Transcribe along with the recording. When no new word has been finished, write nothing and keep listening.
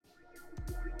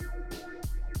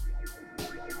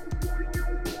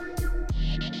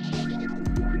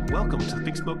welcome to the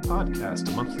Pink Smoke Podcast,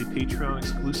 a monthly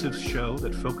Patreon-exclusive show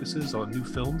that focuses on new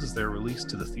films as they're released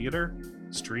to the theater,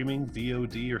 streaming,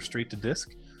 VOD, or straight to disc.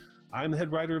 I'm the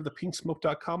head writer of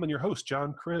thePinkSmoke.com and your host,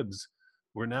 John Cribbs.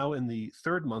 We're now in the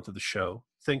third month of the show.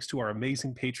 Thanks to our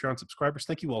amazing Patreon subscribers.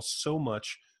 Thank you all so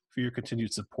much for your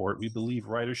continued support. We believe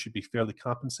writers should be fairly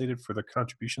compensated for their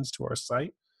contributions to our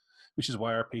site, which is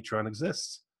why our Patreon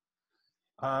exists.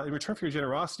 In return for your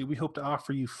generosity, we hope to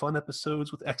offer you fun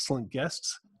episodes with excellent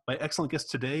guests. My excellent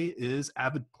guest today is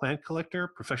avid plant collector,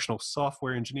 professional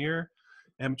software engineer,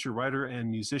 amateur writer and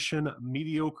musician,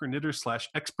 mediocre knitter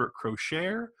 / expert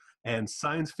crocheter, and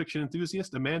science fiction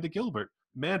enthusiast, Amanda Gilbert.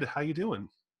 Amanda, how you doing?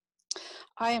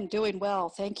 I am doing well.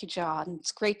 Thank you, John.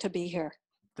 It's great to be here.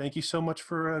 Thank you so much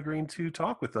for agreeing to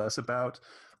talk with us about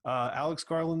Alex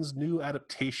Garland's new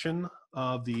adaptation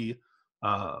of the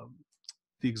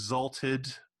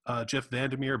exalted Jeff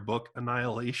Vandermeer book,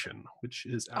 Annihilation, which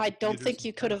is out. I don't think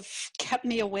you could have kept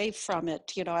me away from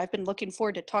it. You know, I've been looking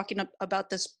forward to talking about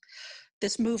this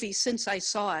movie since I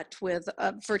saw it with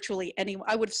virtually anyone.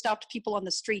 I would have stopped people on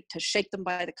the street to shake them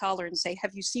by the collar and say,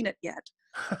 have you seen it yet?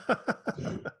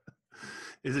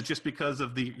 Is it just because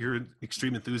of your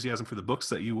extreme enthusiasm for the books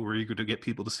that you were eager to get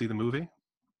people to see the movie?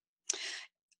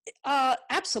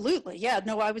 Absolutely. Yeah,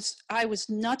 no, I was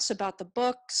nuts about the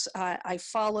books. I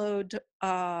followed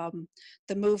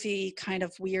the movie kind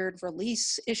of weird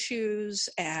release issues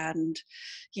and,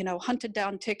 hunted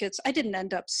down tickets. I didn't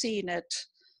end up seeing it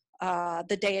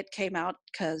the day it came out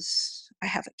because I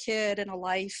have a kid and a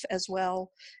life as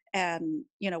well. And,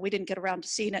 we didn't get around to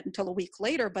seeing it until a week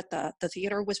later, but the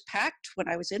theater was packed when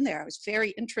I was in there. I was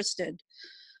very interested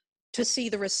to see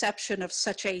the reception of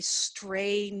such a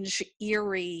strange,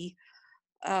 eerie,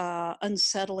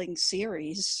 unsettling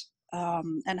series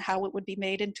and how it would be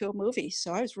made into a movie.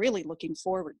 So I was really looking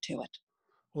forward to it.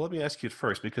 Well, let me ask you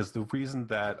first, because the reason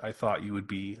that I thought you would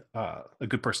be a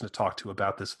good person to talk to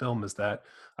about this film is that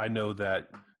I know that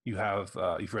you have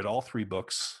you've read all three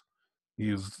books.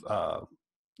 You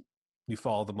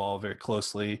follow them all very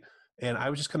closely, and I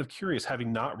was just kind of curious,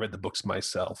 having not read the books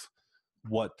myself,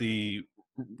 what the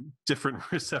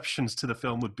different receptions to the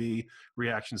film would be,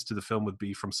 reactions to the film would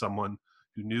be from someone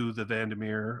who knew the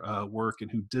Vandermeer work and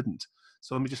who didn't.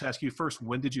 So let me just ask you first,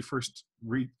 when did you first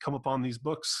come upon these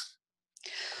books?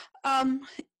 I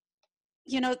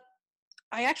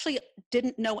actually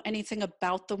didn't know anything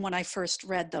about them when I first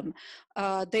read them.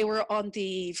 They were on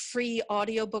the free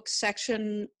audiobook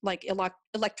section, like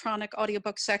electronic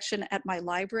audiobook section at my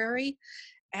library,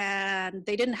 and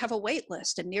they didn't have a wait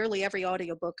list, and nearly every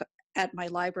audiobook at my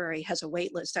library has a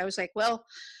wait list. I was like, well,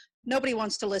 nobody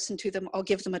wants to listen to them. I'll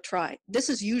give them a try. This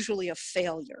is usually a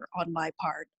failure on my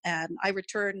part, and I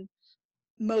return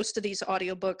most of these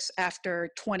audiobooks after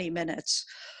 20 minutes.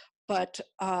 But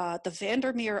the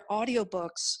Vandermeer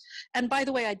audiobooks, and by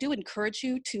the way, I do encourage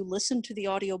you to listen to the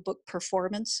audiobook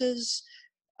performances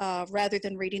rather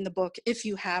than reading the book if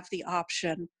you have the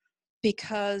option,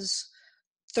 because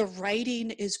the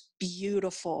writing is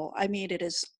beautiful. I mean, it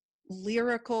is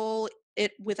lyrical,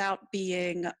 without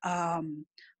being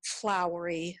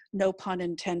flowery, no pun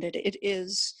intended.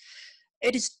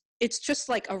 It's just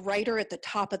like a writer at the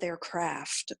top of their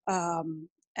craft.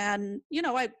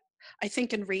 I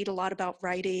think and read a lot about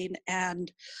writing,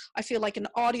 and I feel like an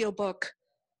audiobook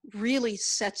really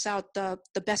sets out the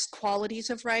best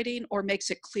qualities of writing, or makes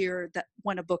it clear that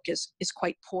when a book is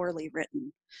quite poorly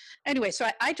written. Anyway, so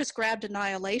I just grabbed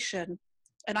Annihilation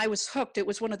and I was hooked. It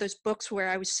was one of those books where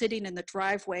I was sitting in the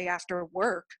driveway after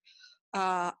work,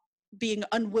 being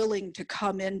unwilling to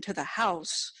come into the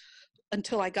house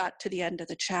until I got to the end of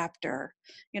the chapter.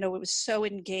 It was so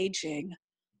engaging.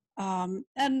 And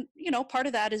part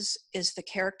of that is the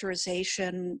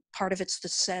characterization, part of it's the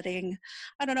setting.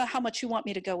 I don't know how much you want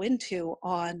me to go into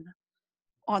on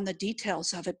the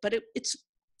details of it, but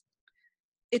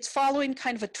it's following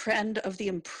kind of a trend of the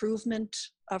improvement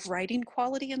of writing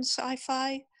quality in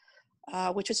sci-fi,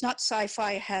 which is not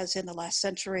sci-fi has in the last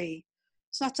century.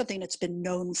 It's not something it's been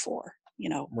known for,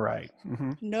 Right.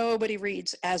 Mm-hmm. Nobody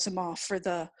reads Asimov for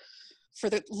the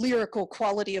lyrical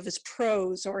quality of his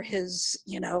prose or his,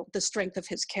 the strength of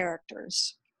his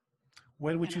characters.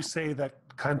 When would you say that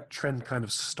trend kind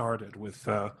of started with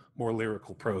more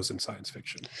lyrical prose in science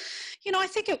fiction? I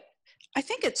think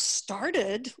it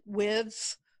started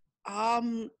with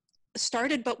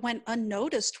but went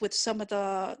unnoticed with some of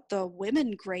the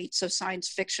women greats of science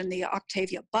fiction, the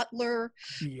Octavia Butler,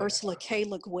 Ursula K.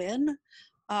 Le Guin,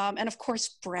 and of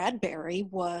course Bradbury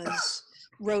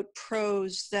wrote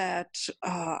prose that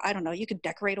I don't know, you could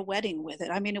decorate a wedding with it.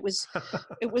 I mean, it was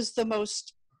the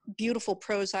most beautiful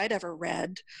prose I'd ever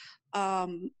read.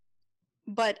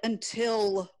 but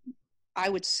until, I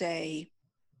would say,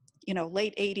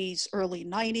 late 80s, early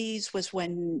 90s was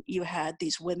when you had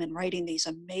these women writing these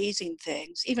amazing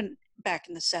things, even back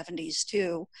in the 70s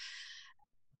too.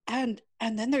 And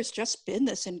then there's just been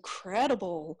this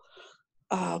incredible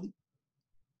um,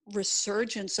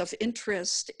 resurgence of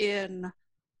interest in,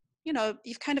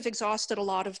 you've kind of exhausted a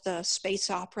lot of the space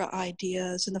opera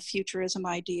ideas and the futurism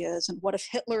ideas, and what if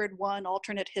Hitler had won,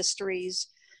 alternate histories,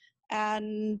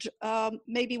 and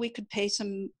maybe we could pay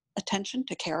some attention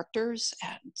to characters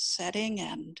and setting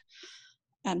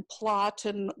and plot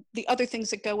and the other things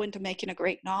that go into making a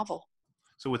great novel.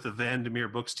 So with the Vandermeer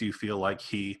books, do you feel like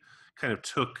he kind of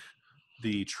took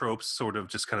the tropes, sort of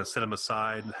just kind of set them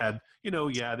aside and had,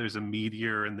 there's a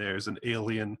meteor and there's an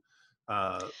alien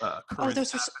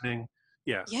current happening?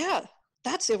 Yeah,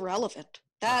 that's irrelevant.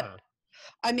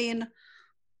 I mean,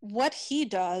 what he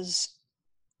does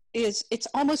is, it's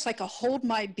almost like a hold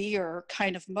my beer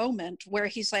kind of moment where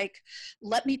he's like,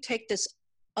 let me take this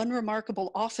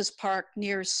unremarkable office park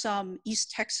near some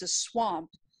East Texas swamp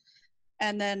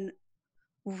and then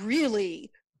really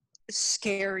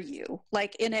scare you,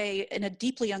 like in a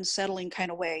deeply unsettling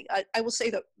kind of way. I will say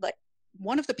that, like,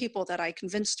 one of the people that I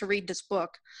convinced to read this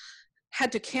book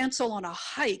had to cancel on a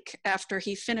hike after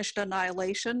he finished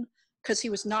Annihilation because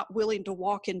he was not willing to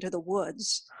walk into the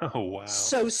woods. Oh, wow.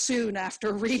 So soon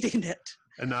after reading it.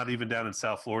 And not even down in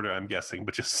South Florida, I'm guessing,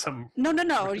 but just some...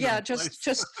 No. Yeah,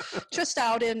 just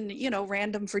out in,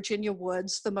 random Virginia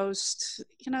woods, the most,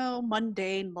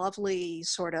 mundane, lovely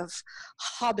sort of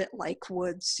hobbit-like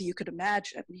woods you could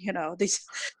imagine.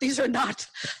 These are not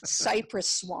cypress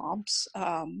swamps.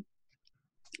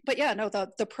 But yeah, no,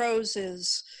 the prose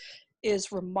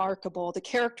is remarkable. The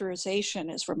characterization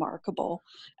is remarkable,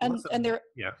 and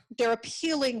they're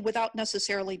appealing without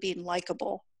necessarily being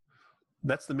likable.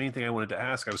 That's the main thing I wanted to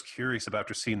ask. I was curious about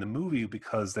after seeing the movie,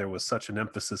 because there was such an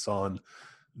emphasis on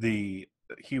the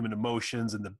human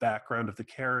emotions and the background of the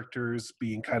characters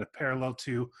being kind of parallel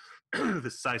to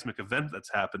the seismic event that's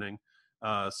happening.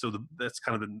 That's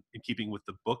kind of in keeping with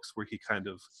the books, where he kind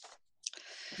of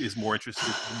is more interested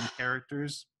in the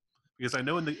characters. Because I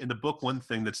know in the book, one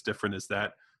thing that's different is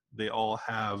that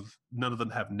none of them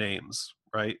have names,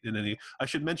 right? I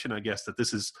should mention, I guess, that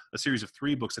this is a series of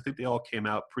 3 books. I think they all came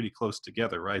out pretty close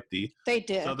together, right? They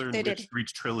did. Southern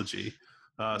Reach trilogy.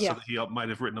 So that he might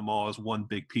have written them all as one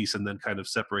big piece and then kind of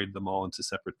separated them all into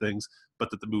separate things,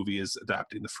 but that the movie is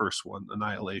adapting the first one,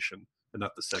 Annihilation, and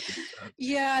not the second.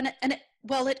 Yeah,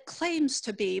 it claims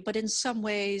to be, but in some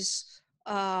ways,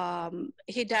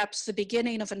 he adapts the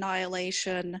beginning of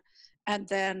Annihilation and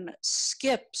then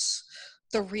skips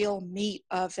the real meat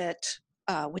of it,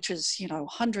 which is,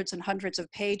 hundreds and hundreds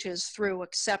of pages through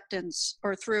acceptance,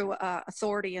 or through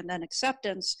authority and then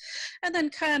acceptance, and then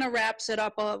kind of wraps it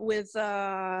up with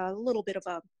a little bit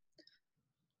of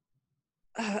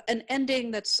an ending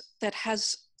that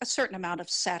has a certain amount of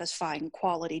satisfying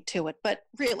quality to it, but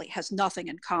really has nothing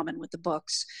in common with the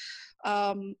books.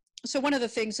 So one of the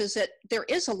things is that there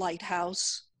is a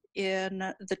lighthouse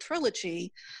in the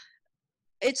trilogy.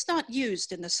 It's not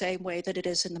used in the same way that it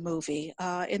is in the movie.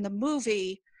 In the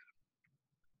movie,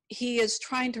 he is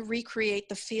trying to recreate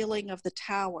the feeling of the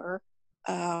tower,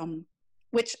 and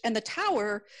the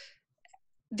tower,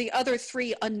 the other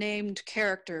 3 unnamed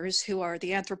characters, who are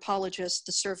the anthropologist,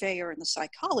 the surveyor, and the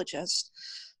psychologist,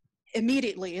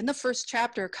 immediately in the first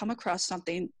chapter come across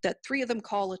something that 3 of them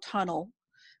call a tunnel,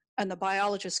 and the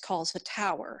biologist calls a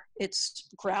tower. It's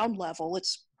ground level. It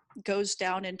goes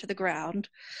down into the ground.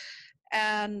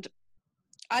 And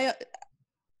I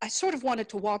sort of wanted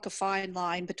to walk a fine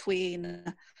line between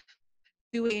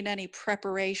doing any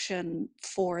preparation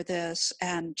for this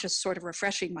and just sort of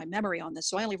refreshing my memory on this.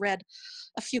 So I only read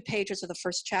a few pages of the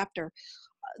first chapter.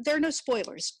 There are no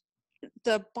spoilers.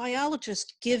 The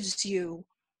biologist gives you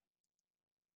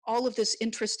all of this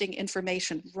interesting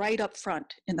information right up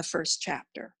front in the first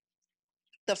chapter.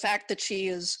 The fact that she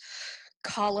is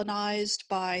colonized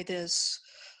by this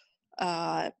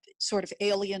sort of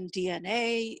alien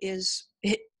DNA is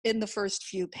in the first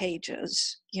few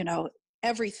pages.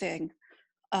 Everything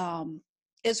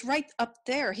is right up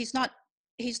there. He's not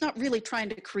really trying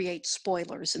to create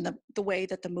spoilers in the way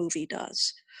that the movie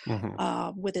does,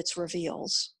 with its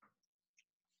reveals.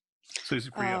 So he's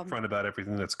pretty upfront about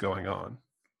everything that's going on.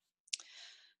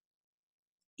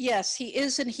 Yes, he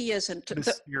is and he isn't.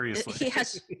 Mysteriously. He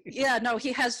has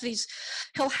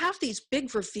he'll have these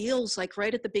big reveals, like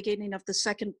right at the beginning of the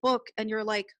second book, and you're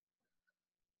like,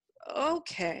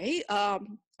 okay, all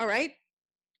right.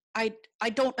 I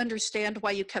don't understand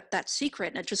why you kept that secret,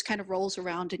 and it just kind of rolls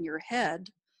around in your head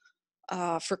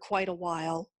for quite a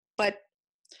while. But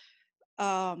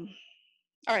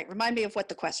All right, remind me of what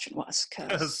the question was,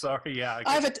 because Sorry, yeah.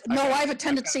 I have a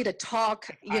tendency to talk,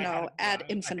 ad I think I asked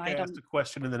infinitum. a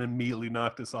question and then immediately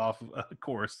knocked us off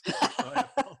course. So I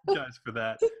apologize for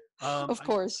that. Of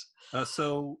course.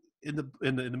 So in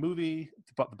the movie,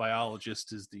 the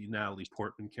biologist is the Natalie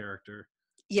Portman character.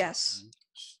 Yes.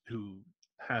 Who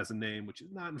has a name which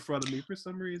is not in front of me for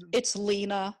some reason. It's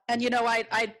Lena. And,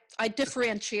 I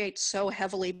differentiate so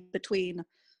heavily between,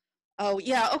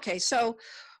 so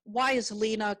why is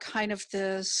Lena kind of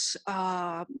this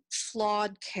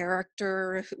flawed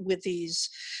character with these,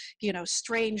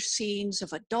 strange scenes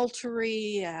of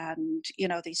adultery and,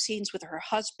 these scenes with her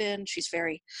husband?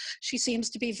 She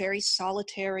seems to be very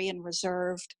solitary and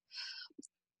reserved.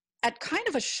 At kind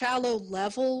of a shallow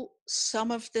level,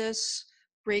 some of this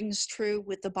rings true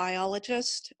with the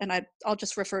biologist, and I'll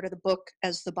just refer to the book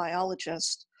as The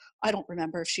Biologist. I don't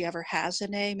remember if she ever has a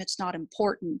name. It's not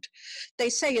important. They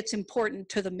say it's important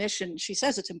to the mission. She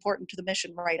says it's important to the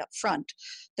mission right up front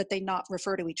that they not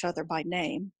refer to each other by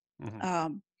name.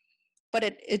 Mm-hmm. But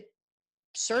it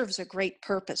serves a great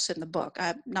purpose in the book.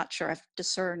 I'm not sure I've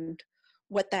discerned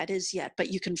what that is yet,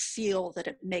 but you can feel that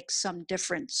it makes some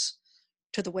difference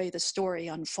to the way the story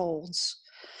unfolds.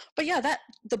 But yeah, that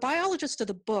the biologist of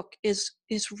the book is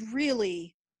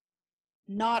really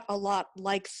not a lot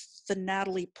like the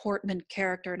Natalie Portman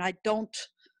character, and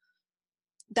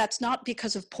that's not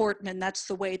because of Portman. That's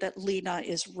the way that Lena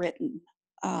is written.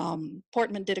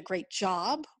 Portman did a great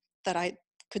job that I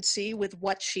could see with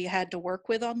what she had to work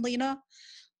with on Lena,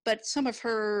 but some of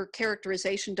her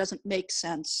characterization doesn't make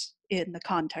sense in the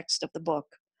context of the book.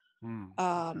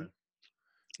 Okay.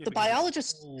 Yeah, The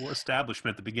biologist, the whole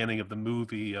establishment at the beginning of the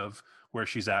movie of where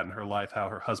she's at in her life, how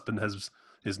her husband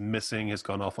is missing, has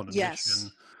gone off on a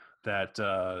mission, that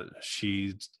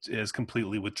she is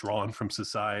completely withdrawn from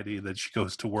society, that she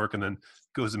goes to work and then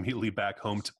goes immediately back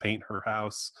home to paint her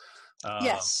house.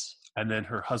 Yes. And then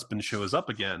her husband shows up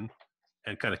again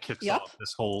and kind of kicks off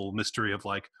this whole mystery of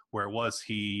like, where was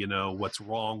he? What's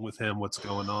wrong with him? What's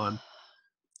going on?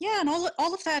 Yeah, and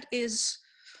all of that is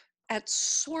at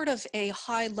sort of a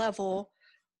high level.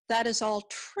 That is all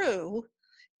true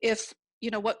if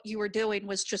what you were doing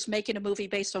was just making a movie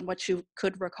based on what you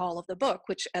could recall of the book,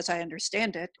 which, as I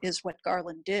understand it, is what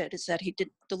Garland did, is that he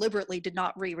deliberately did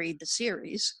not reread the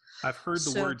series. I've heard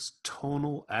the words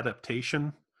tonal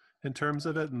adaptation in terms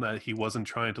of it, and that he wasn't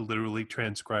trying to literally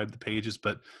transcribe the pages,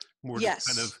 but more to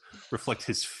kind of reflect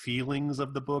his feelings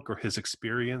of the book or his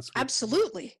experience with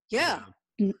Absolutely. Yeah.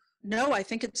 No, I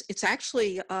think it's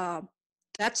actually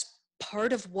that's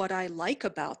part of what I like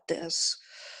about this,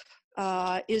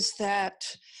 is that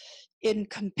in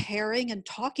comparing and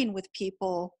talking with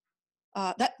people,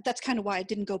 that's kind of why I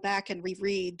didn't go back and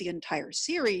reread the entire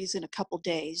series in a couple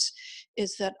days,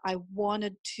 is that I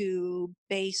wanted to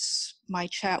base my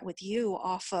chat with you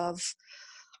off of,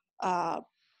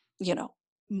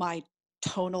 my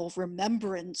tonal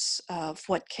remembrance of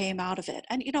what came out of it.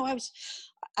 And,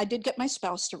 I did get my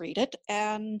spouse to read it,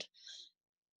 and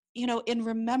in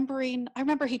remembering, I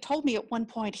remember he told me at one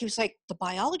point, he was like, the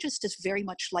biologist is very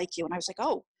much like you. And I was like,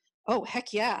 oh,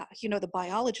 heck yeah. The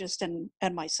biologist and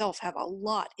myself have a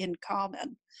lot in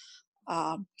common.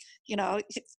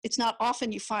 It's not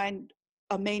often you find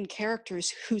a main character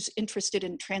who's interested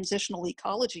in transitional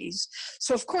ecologies.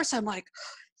 So of course I'm like,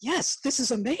 yes, this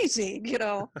is amazing.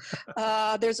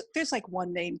 There's like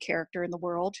one main character in the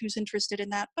world who's interested in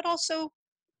that, but also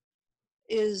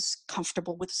is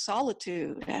comfortable with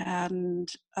solitude and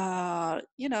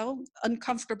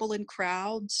uncomfortable in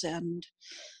crowds and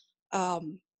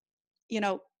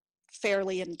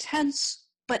fairly intense,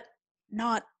 but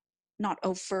not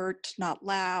overt, not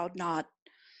loud, not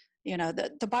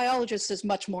the biologist is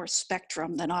much more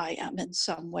spectrum than I am in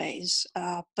some ways,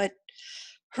 but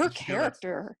her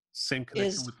character same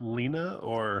connection with Lena,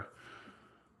 or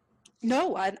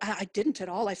no, I didn't at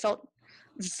all. I felt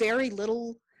very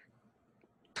little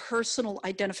personal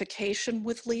identification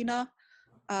with Lena.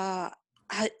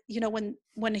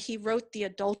 When he wrote the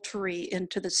adultery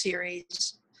into the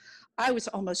series, I was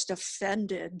almost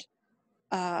offended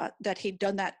that he'd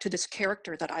done that to this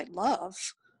character that I love,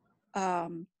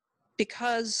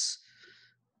 because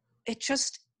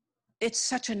it's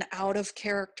such an out of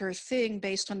character thing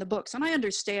based on the books. And I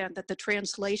understand that the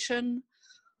translation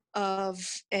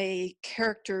of a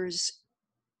character's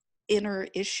inner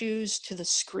issues to the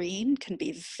screen can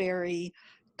be very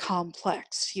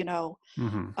complex. I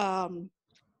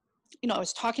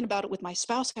was talking about it with my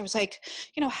spouse. I was like,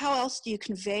 how else do you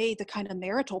convey the kind of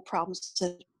marital problems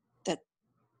that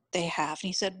they have? And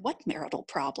he said, what marital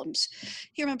problems?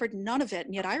 He remembered none of it.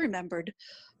 And yet I remembered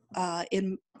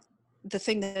in the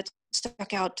thing that's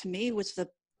stuck out to me was the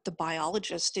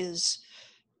biologist is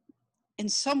in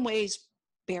some ways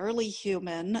barely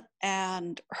human,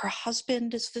 and her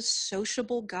husband is this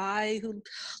sociable guy who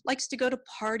likes to go to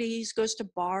parties, goes to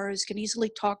bars, can easily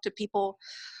talk to people,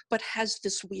 but has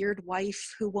this weird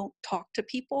wife who won't talk to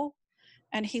people.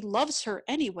 And he loves her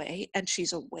anyway, and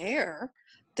she's aware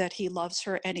that he loves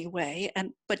her anyway,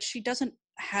 and but she doesn't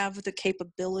have the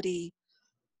capability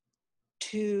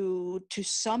to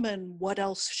summon what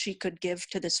else she could give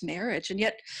to this marriage. And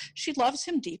yet she loves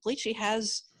him deeply, she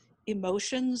has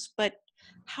emotions, but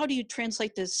how do you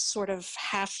translate this sort of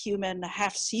half human,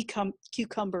 half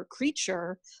cucumber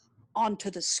creature onto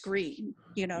the screen?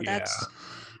 You know, Yeah. that's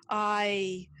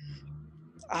I,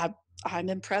 I I'm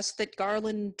impressed that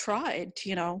Garland tried.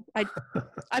 You know,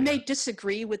 I may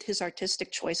disagree with his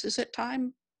artistic choices at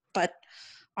time, but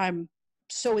I'm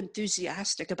so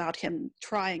enthusiastic about him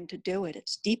trying to do it.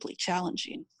 It's deeply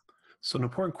challenging. So an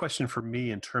important question for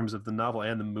me in terms of the novel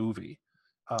and the movie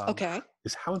Okay.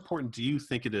 is how important do you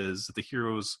think it is that the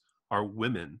heroes are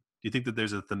women? Do you think that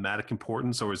there's a thematic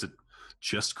importance, or is it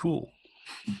just cool?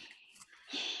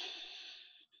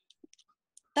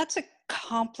 That's a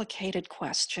complicated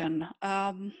question.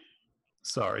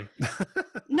 Sorry.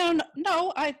 No.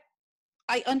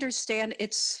 I understand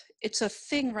it's a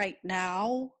thing right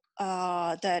now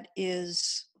that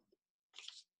is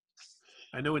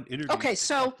I know in interviews. okay.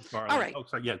 So, all right, Oh,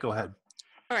 sorry. Yeah, go ahead.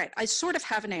 all right. I sort of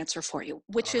have an answer for you,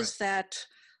 which All is that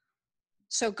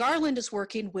so Garland is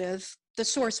working with the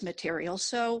source material.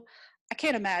 So I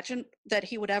can't imagine that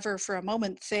he would ever, for a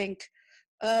moment, think,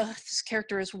 "This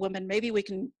character is a woman. Maybe we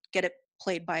can get it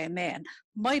played by a man."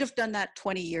 Might have done that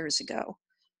 20 years ago.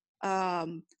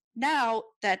 Now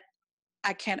that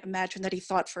I can't imagine that he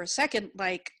thought for a second,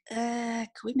 like, could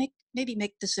we maybe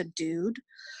make this a dude?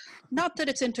 Not that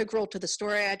it's integral to the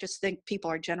story. I just think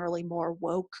people are generally more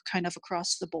woke kind of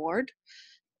across the board.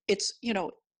 It's, you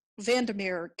know,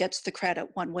 Vandermeer gets the credit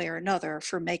one way or another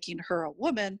for making her a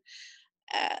woman.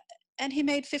 Uh, and he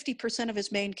made 50% of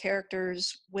his main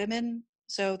characters women.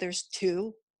 So there's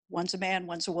two. One's a man,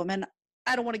 one's a woman.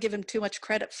 I don't want to give him too much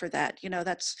credit for that. You know,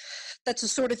 that's the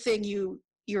sort of thing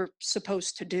you're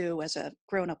supposed to do as a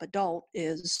grown-up adult,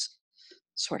 is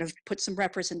sort of put some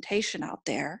representation out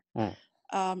there.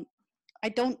 Mm. I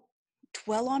don't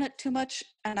dwell on it too much,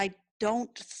 and I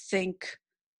don't think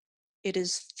it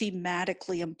is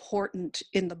thematically important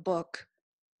in the book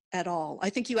at all.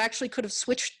 I think you actually could have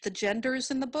switched the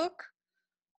genders in the book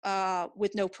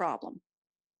with no problem.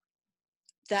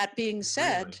 That being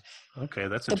said, really? Okay,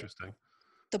 that's the, interesting.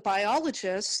 the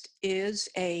biologist is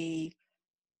a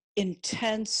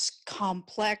intense,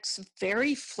 complex,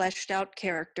 very fleshed out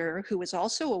character who is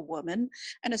also a woman,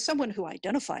 and as someone who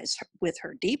identifies with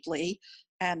her deeply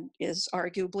and is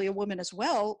arguably a woman as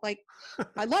well. Like,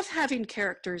 I love having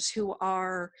characters who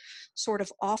are sort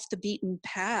of off the beaten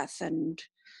path, and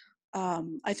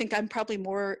I think I'm probably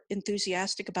more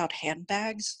enthusiastic about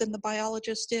handbags than the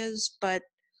biologist is, but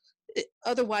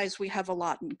otherwise we have a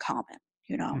lot in common,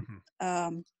 you know.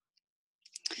 Um,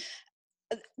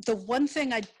 the one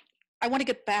thing I want to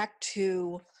get back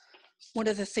to, one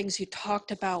of the things you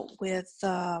talked about with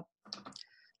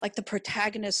like the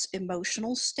protagonist's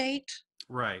emotional state,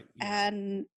 Right. yeah.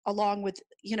 And along with,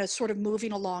 you know, sort of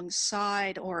moving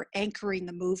alongside or anchoring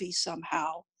the movie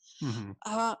somehow. Mm-hmm.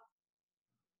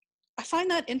 I find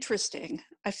that interesting.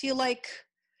 I feel like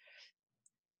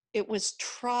it was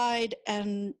tried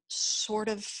and sort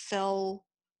of fell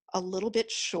a little bit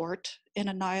short in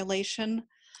Annihilation.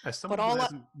 As But someone who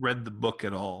hasn't read the book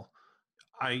at all,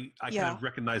 I yeah. kind of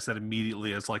recognize that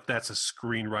immediately as like that's a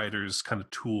screenwriter's kind of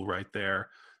tool right there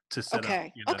to set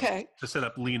up, you know, to set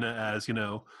up Lena as, you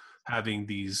know, having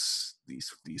these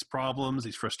problems,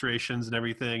 these frustrations and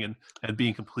everything, and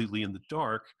being completely in the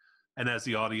dark. And as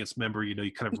the audience member, you know,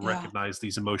 you kind of recognize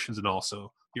these emotions, and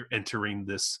also you're entering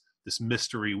this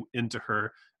mystery into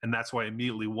her. And that's why I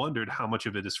immediately wondered how much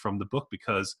of it is from the book,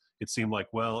 because it seemed like,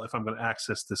 well, if I'm going to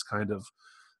access this kind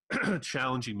of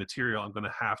challenging material, I'm going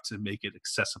to have to make it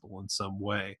accessible in some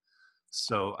way.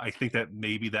 So I think that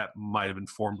maybe that might have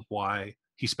informed why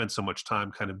he spent so much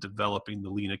time kind of developing the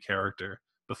Lena character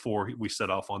before we set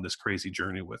off on this crazy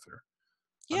journey with her.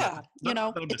 Yeah,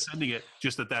 not that I'm defending it,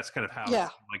 just that that's kind of how yeah.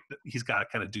 like he's got to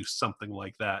kind of do something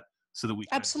like that so that we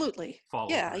can absolutely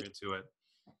follow her into it.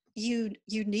 You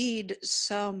need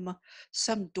some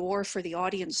door for the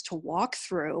audience to walk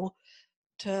through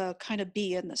to kind of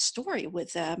be in the story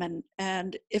with them.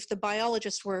 And if the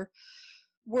biologists were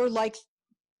like,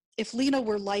 if Lena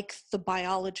were like the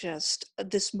biologist,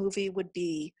 this movie would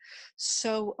be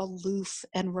so aloof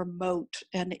and remote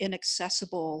and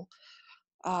inaccessible.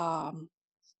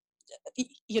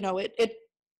 it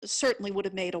certainly would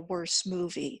have made a worse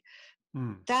movie.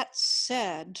 Hmm. That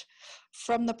said,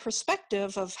 from the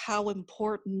perspective of how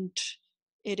important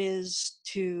it is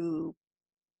to,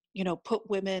 put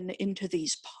women into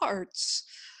these parts,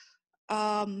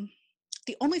 um,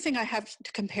 the only thing I have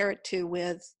to compare it to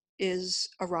with is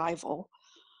Arrival,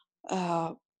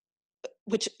 uh,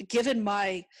 which, given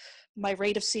my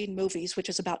rate of seeing movies, which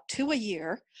is about two a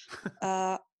year,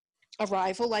 uh,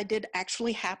 Arrival I did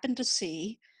actually happen to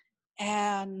see,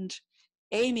 and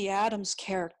Amy Adams'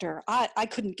 character, I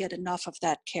couldn't get enough of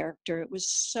that character. It was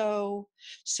so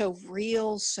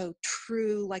real, so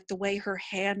true, like the way her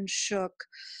hand shook.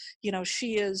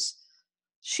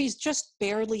 She's just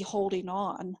barely holding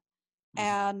on. Mhm.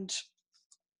 And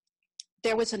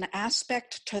there was an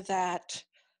aspect to that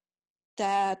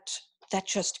that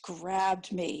just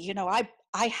grabbed me.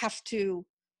 I have to,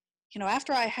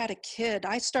 after I had a kid,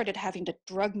 I started having to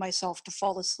drug myself to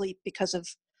fall asleep because of,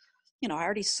 I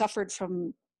already suffered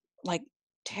from like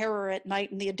terror at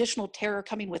night, and the additional terror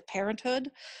coming with parenthood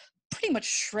pretty much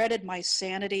shredded my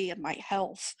sanity and my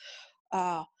health.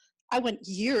 Uh, I went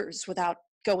years without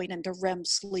going into REM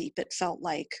sleep, it felt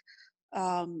like.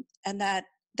 And that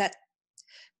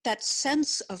that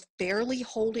sense of barely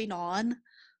holding on,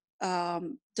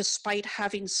 despite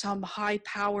having some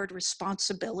high-powered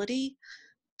responsibility,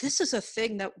 this is a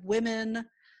thing that women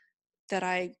that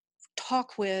I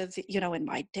talk with, in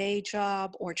my day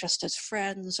job or just as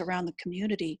friends around the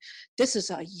community, this is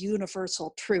a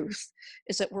universal truth,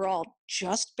 is that we're all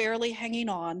just barely hanging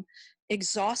on,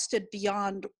 exhausted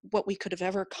beyond what we could have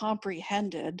ever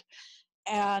comprehended,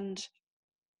 and,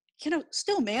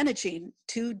 still managing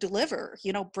to deliver,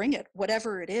 bring it,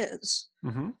 whatever it is.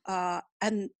 Mhm.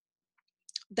 And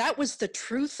that was the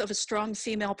truth of a strong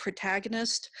female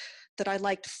protagonist that I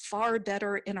liked far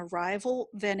better in Arrival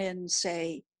than in,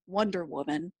 say, Wonder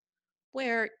Woman,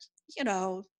 where, you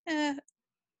know, eh,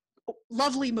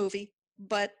 lovely movie,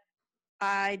 but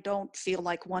I don't feel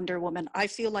like Wonder Woman. I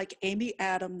feel like Amy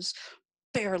Adams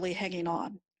barely hanging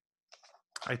on.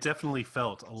 I definitely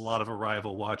felt a lot of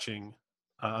Arrival watching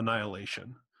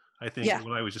Annihilation. I think Yeah,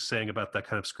 what I was just saying about that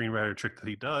kind of screenwriter trick that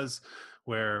he does,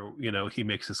 where he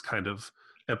makes this kind of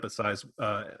emphasize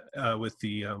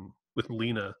with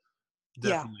Lena, yeah,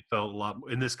 definitely felt a lot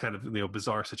in this kind of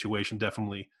bizarre situation.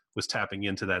 Definitely was tapping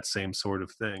into that same sort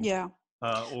of thing, yeah.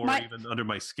 or My even Under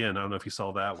My Skin. I don't know if you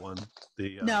saw that one.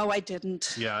 The No, I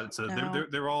didn't. Yeah, it's No.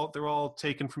 they're all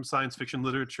taken from science fiction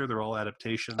literature. They're all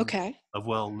adaptations Okay. of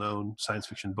well-known science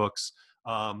fiction books,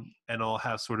 and all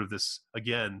have sort of this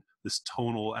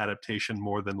tonal adaptation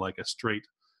more than like a straight,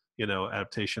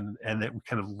 adaptation, and that we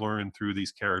kind of learn through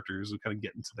these characters. We kind of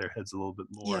get into their heads a little bit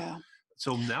more. Yeah.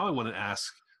 So now I want to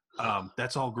ask.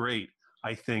 That's all great.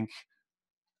 I think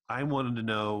I wanted to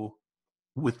know,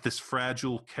 with this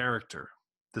fragile character,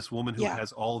 this woman who Yeah.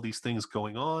 has all these things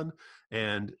going on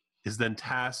and is then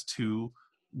tasked to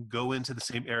go into the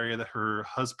same area that her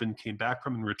husband came back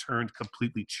from and returned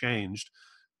completely changed.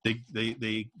 They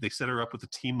set her up with a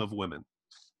team of women,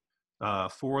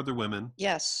 four other women,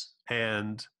 Yes.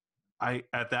 and I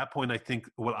at that point I think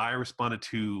what I responded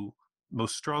to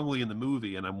most strongly in the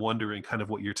movie, and I'm wondering kind of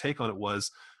what your take on it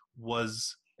was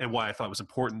and why I thought it was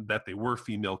important that they were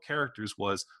female characters,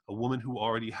 was a woman who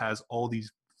already has all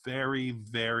these very,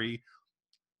 very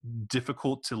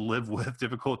difficult to live with,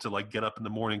 difficult to like get up in the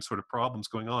morning sort of problems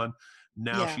going on.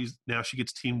 Yeah. Now she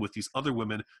gets teamed with these other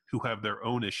women who have their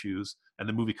own issues, and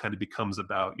the movie kind of becomes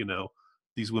about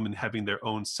these women having their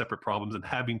own separate problems and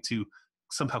having to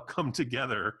somehow come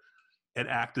together and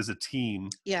act as a team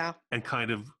Yeah. and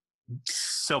kind of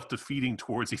self-defeating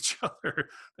towards each other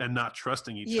and not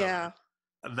trusting each Yeah.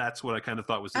 other. That's what I kind of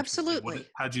thought was interesting. Absolutely.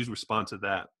 How'd you respond to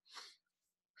that?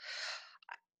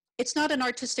 It's not an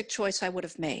artistic choice I would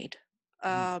have made. Mm.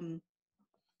 Um,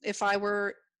 if I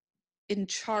were in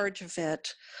charge of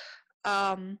it,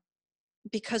 um,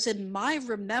 because in my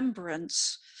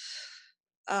remembrance,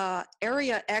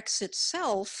 Area X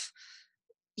itself,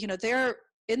 they're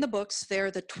in the books,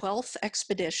 they're the 12th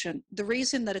expedition. The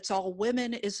reason that it's all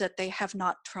women is that they have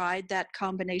not tried that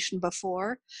combination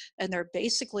before, and they're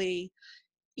basically,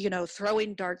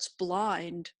 throwing darts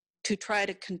blind to try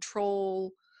to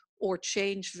control or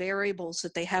change variables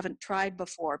that they haven't tried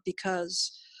before,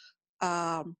 because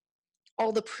um,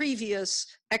 all the previous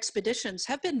expeditions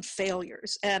have been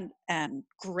failures, and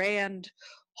grand,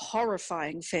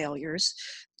 horrifying failures.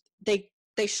 They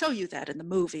show you that in the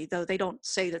movie, though they don't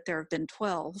say that there have been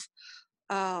 12.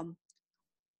 Um,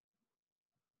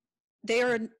 they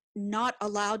are not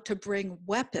allowed to bring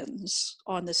weapons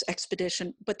on this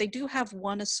expedition, but they do have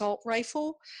one assault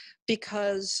rifle,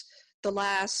 because the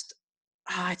last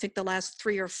I think the last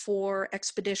 3 or 4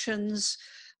 expeditions,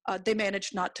 they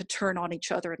managed not to turn on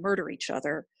each other and murder each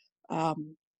other.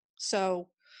 Um, so,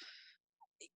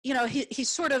 he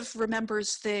sort of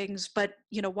remembers things, but,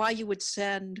 why you would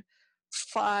send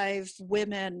 5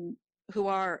 women who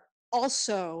are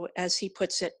also, as he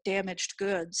puts it, damaged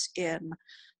goods in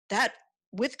that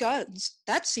with guns,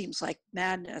 that seems like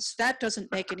madness. That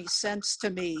doesn't make any sense to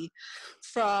me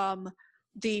from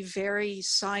the very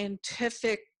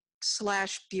scientific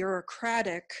slash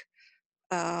bureaucratic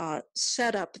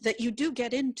setup that you do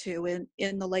get into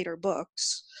in the later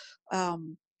books.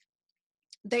 Um,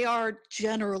 they are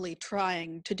generally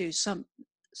trying to do some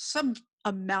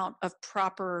amount of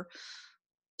proper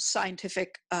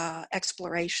scientific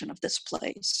exploration of this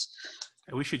place.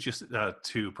 And we should just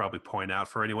to probably point out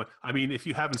for anyone. I mean, if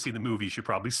you haven't seen the movie, you should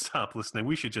probably stop listening.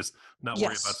 We should just not worry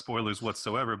about Yes. spoilers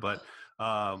whatsoever. But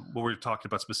what we're talking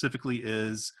about specifically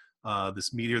is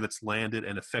this meteor that's landed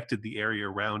and affected the area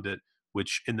around it,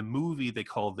 which in the movie they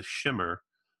call the Shimmer.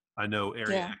 I know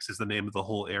Area Yeah. X is the name of the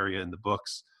whole area in the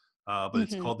books, but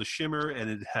it's Hmm. called the Shimmer, and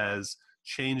it has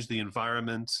changed the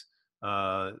environment.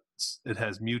 It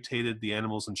has mutated the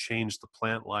animals and changed the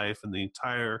plant life and the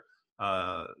entire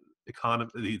economy,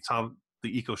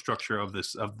 the eco structure of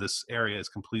this area has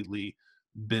completely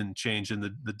been changed, and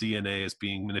the DNA is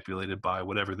being manipulated by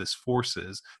whatever this force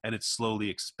is, and it's slowly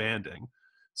expanding.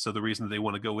 So the reason that they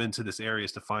want to go into this area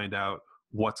is to find out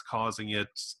what's causing it.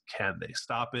 Can they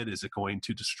stop it? Is it going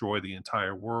to destroy the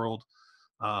entire world?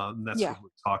 That's Yeah. what we're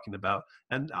talking about.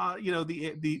 And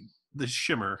the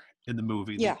Shimmer in the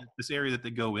movie, Yeah. this area that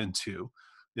they go into,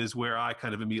 is where I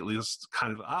kind of immediately was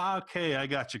kind of, okay, I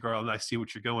got you, Garland. I see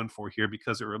what you're going for here,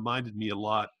 because it reminded me a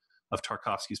lot of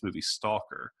Tarkovsky's movie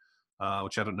Stalker,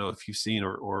 which I don't know if you've seen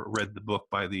or read the book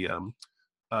by the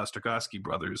Starkovsky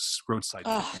brothers, Roadside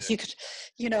You Picnic. could,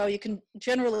 you can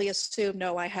generally assume,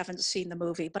 no, I haven't seen the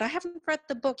movie, but I haven't read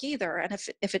the book either. And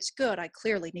if it's good, I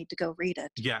clearly need to go read it.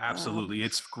 Yeah, absolutely.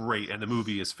 It's great. And the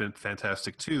movie is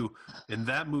fantastic too. In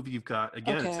that movie, you've got,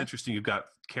 again, it's Okay. interesting. You've got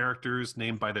characters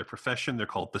named by their profession. They're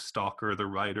called the Stalker, the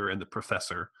Writer, and the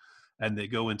Professor. And they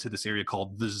go into this area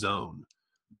called the Zone,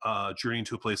 journeying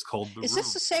to a place called the Is this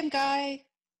Room. the same guy?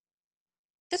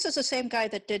 This is the same guy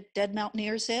that did Dead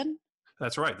Mountaineers in?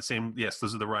 That's right. The same. Yes,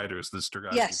 those are the writers, the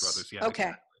Starkovsky Yes. brothers. Yeah, Okay.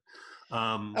 exactly.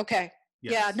 Um, Okay.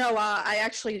 Yeah, yes. no, I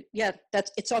actually, yeah,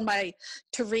 it's on my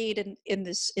to read in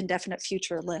this indefinite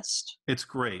future list. It's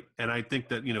great, and I think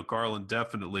that Garland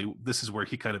definitely. This is where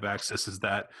he kind of accesses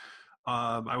that.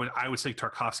 I would say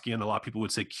Tarkovskian. A lot of people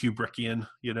would say Kubrickian.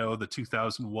 The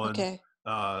 2001 Okay.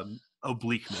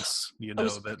 obliqueness. I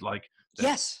was, That like that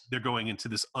yes. they're going into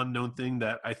this unknown thing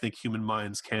that I think human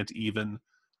minds can't even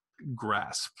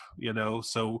grasp.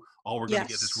 So all we're going to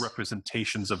get is Yes.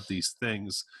 representations of these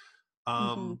things. Hmm.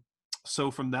 Um, so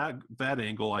from that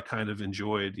angle, I kind of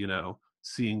enjoyed,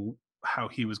 seeing how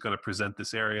he was going to present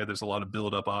this area. There's a lot of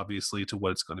build up, obviously, to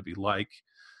what it's going to be like.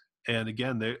 And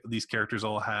again, these characters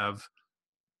all have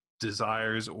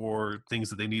desires or things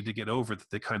that they need to get over, that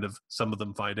they kind of, some of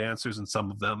them find answers, and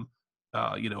some of them,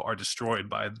 are destroyed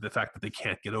by the fact that they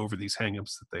can't get over these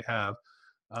hangups that they have.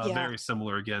 Yeah. Very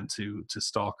similar again to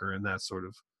Stalker and that sort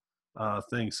of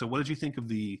thing. So what did you think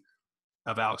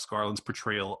of Alex Garland's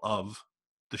portrayal of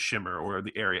the Shimmer or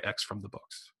the Area X from the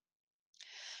books?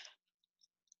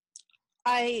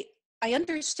 I I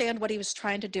understand what he was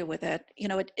trying to do with it.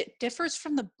 It differs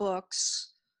from the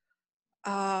books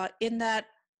in that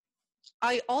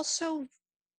I also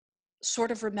sort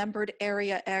of remembered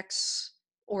Area X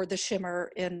or the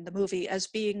Shimmer in the movie as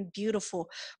being beautiful,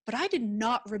 but I did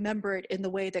not remember it in the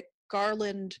way that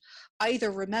Garland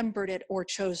either remembered it or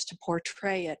chose to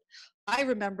portray it. I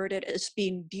remembered it as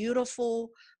being beautiful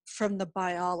from the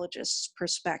biologist's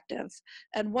perspective.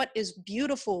 And what is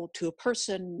beautiful to a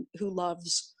person who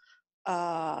loves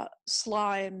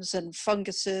slimes and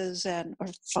funguses and or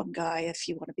fungi, if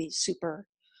you want to be super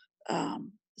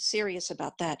serious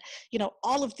about that.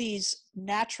 All of these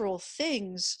natural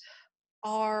things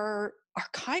are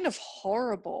kind of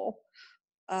horrible.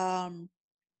 Um,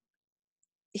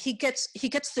 he gets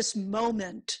this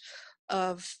moment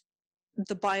of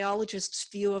the biologist's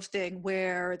view of thing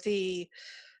where the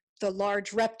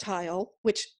large reptile,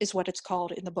 which is what it's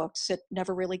called in the books, it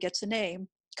never really gets a name,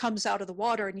 comes out of the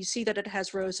water, and you see that it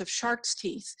has rows of shark's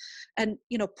teeth. And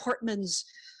Portman's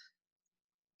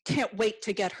can't wait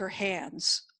to get her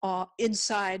hands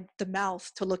inside the mouth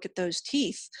to look at those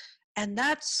teeth. And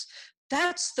that's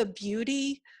the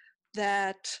beauty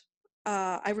that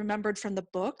I remembered from the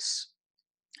books.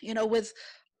 With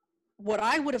what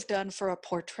I would have done for a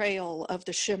portrayal of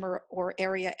the Shimmer or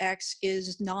Area X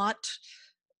is not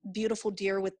beautiful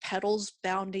deer with petals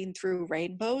bounding through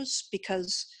rainbows,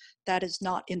 because that is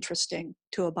not interesting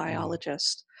to a Mm.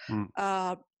 biologist. Mm.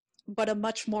 Uh, but a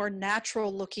much more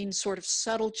natural looking, sort of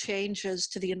subtle changes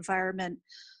to the environment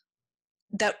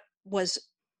that was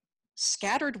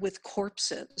scattered with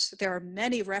corpses. There are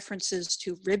many references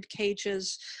to rib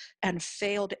cages and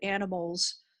failed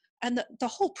animals. And the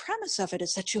whole premise of it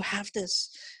is that you have this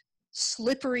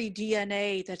slippery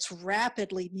DNA that's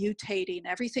rapidly mutating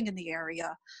everything in the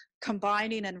area,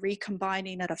 combining and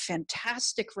recombining at a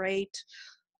fantastic rate.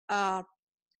 Uh,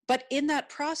 but in that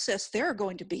process, there are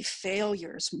going to be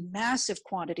failures, massive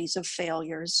quantities of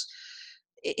failures.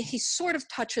 He sort of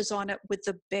touches on it with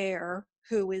the bear,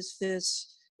 who is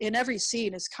this, in every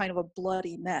scene, is kind of a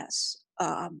bloody mess.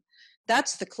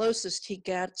 That's the closest he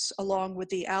gets, along with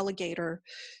the alligator,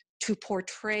 to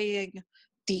portraying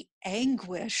the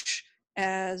anguish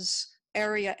as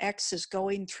Area X is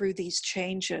going through these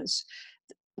changes.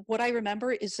 What I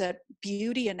remember is that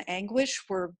beauty and anguish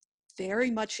were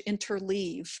very much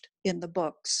interleaved in the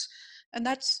books. And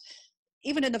that's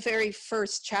even in the very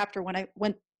first chapter, when I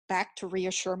went back to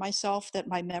reassure myself that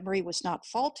my memory was not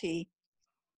faulty,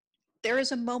 there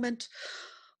is a moment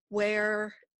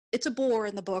where it's a boar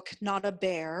in the book, not a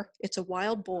bear. It's a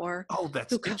wild boar. Oh,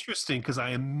 that's interesting, because I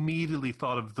immediately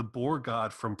thought of the boar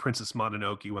god from Princess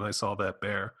Mononoke when I saw that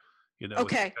bear. You know,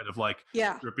 Okay. it's kind of like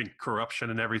Yeah. dripping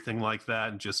corruption and everything like that,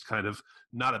 and just kind of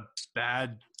not a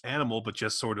bad animal, but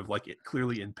just sort of like it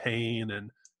clearly in pain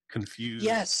and confused.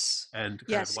 Yes. And kind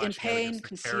Yes, of in lashing out pain, against the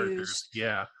characters. confused.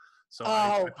 Yeah. So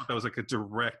I Oh, thought that was like a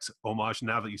direct homage.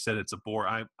 Now that you said it's a boar,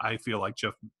 I feel like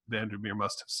Jeff Vandermeer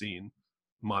must have seen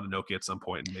Mononoke at some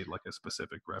point and made like a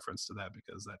specific reference to that,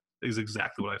 because that is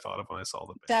exactly what I thought of when I saw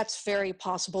the bear. that's very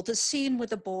possible. The scene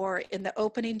with the boar in the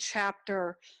opening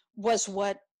chapter was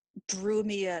what drew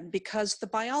me in, because the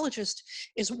biologist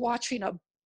is watching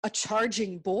a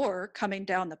charging boar coming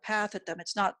down the path at them.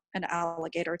 It's not an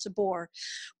alligator, it's a boar.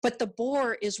 But the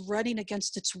boar is running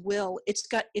against its will. It's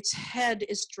got its head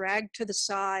is dragged to the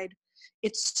side.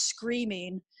 It's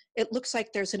screaming. It looks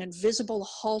like there's an invisible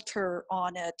halter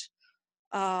on it.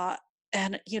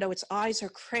 And its eyes are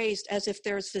crazed, as if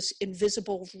there's this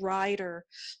invisible rider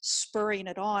spurring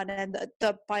it on. And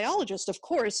the biologist, of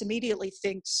course, immediately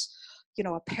thinks,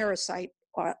 a parasite,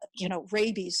 or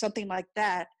rabies, something like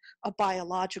that, a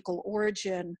biological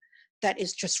origin that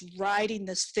is just riding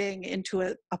this thing into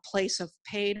a place of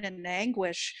pain and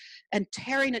anguish and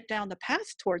tearing it down the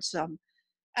path towards them.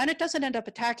 And it doesn't end up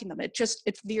attacking them. It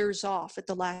veers off at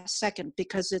the last second,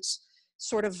 because it's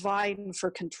sort of vying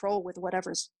for control with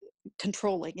whatever's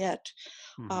controlling it.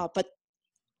 Mm-hmm. But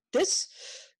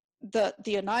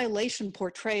the Annihilation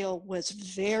portrayal was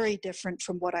very different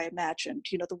from what I imagined.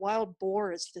 The wild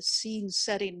boar is the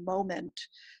scene-setting moment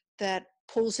that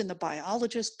pulls in the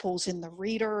biologist, pulls in the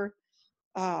reader.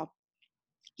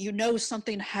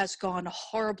 Something has gone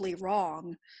horribly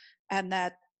wrong, and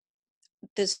that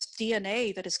this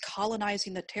DNA that is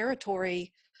colonizing the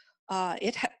territory,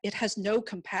 it has no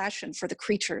compassion for the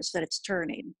creatures that it's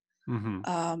turning. Mm-hmm.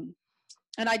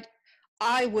 And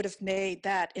I would have made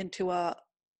that into an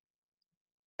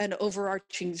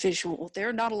overarching visual. There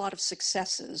are not a lot of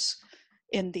successes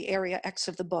in the Area X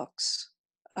of the books.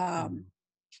 I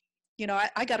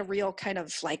got a real kind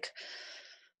of like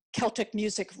Celtic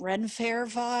music Ren Fair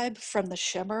vibe from the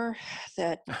Shimmer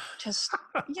that just,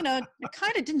 it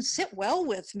kind of didn't sit well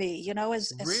with me,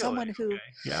 as Really? Someone who, okay.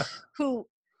 Yeah. who,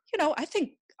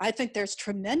 I think there's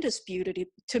tremendous beauty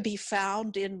to be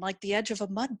found in like the edge of a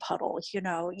mud puddle. You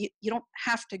don't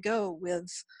have to go with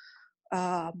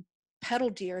petal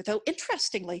deer, though.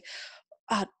 Interestingly,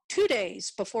 2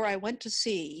 days before I went to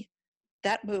see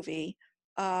that movie,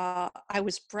 I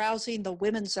was browsing the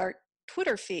Women's Art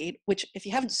Twitter feed, which, if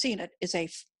you haven't seen it, is a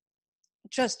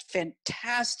just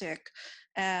fantastic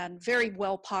and very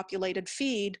well populated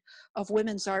feed of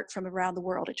women's art from around the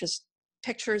world. It just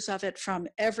pictures of it from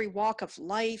every walk of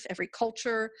life, every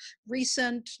culture,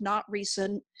 recent, not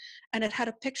recent. And it had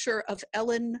a picture of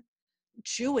Ellen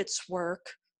Jewett's work,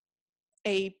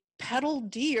 a petal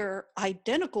deer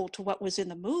identical to what was in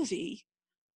the movie,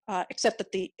 except that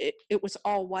it was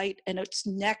all white and its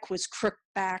neck was crooked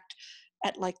back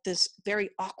at like this very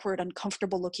awkward,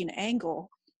 uncomfortable looking angle.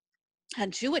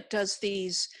 And Jewett does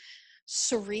these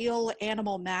surreal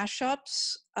animal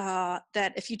mashups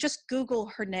that if you just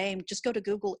Google her name, just go to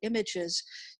Google Images,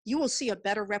 you will see a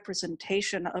better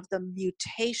representation of the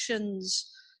mutations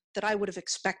that I would have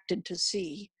expected to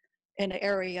see in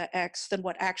Area X than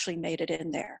what actually made it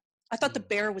in there. I thought the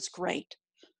bear was great.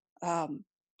 I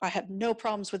had no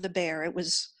problems with the bear. It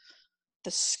was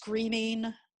the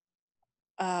screaming,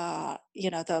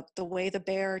 The way the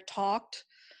bear talked,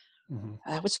 Hmm.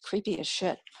 that was creepy as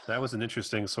shit. That was an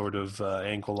interesting sort of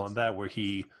angle on that, where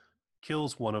he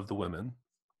kills one of the women,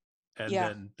 and Yeah,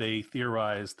 then they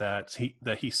theorize that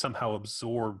he somehow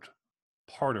absorbed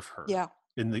part of her yeah,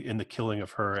 in the killing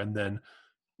of her, and then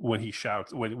when he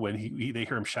shouts, when they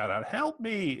hear him shout out "Help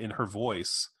me" in her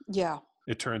voice, yeah,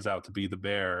 it turns out to be the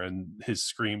bear, and his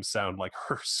screams sound like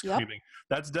her yep, screaming.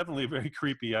 That's definitely a very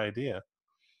creepy idea.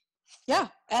 yeah.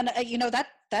 And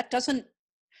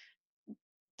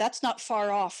that's not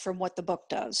far off from what the book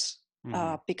does,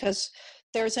 Hmm. because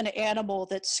there's an animal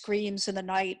that screams in the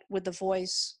night with the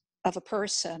voice of a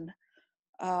person,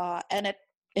 and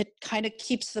it kind of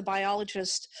keeps the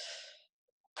biologist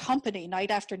company night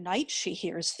after night. She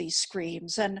hears these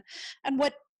screams, and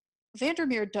what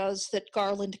Vandermeer does that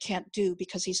Garland can't do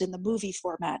because he's in the movie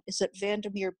format is that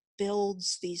Vandermeer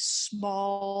builds these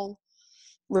small,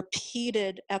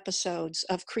 repeated episodes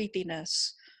of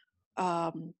creepiness,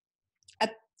 um,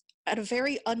 at at a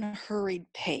very unhurried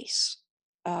pace.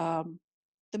 Um,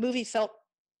 the movie felt,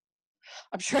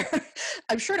 I'm sure,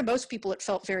 I'm sure to most people it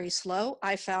felt very slow.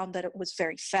 I found that it was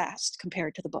very fast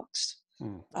compared to the books.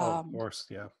 Oh, of Um, course,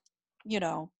 yeah. you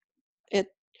know, it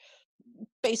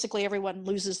basically everyone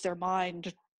loses their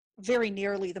mind very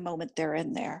nearly the moment they're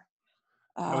in there.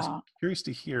 I was Uh, curious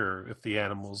to hear if the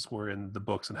animals were in the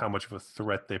books and how much of a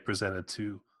threat they presented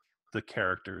to the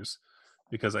characters,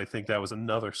 because I think that was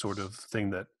another sort of thing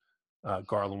that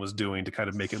Garland was doing to kind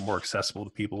of make it more accessible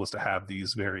to people, was to have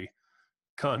these very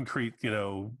concrete,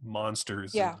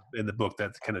 monsters yeah. in the book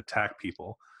that can attack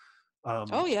people. Oh,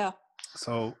 Um, yeah.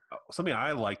 so something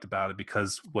I liked about it,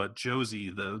 because what Josie,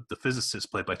 the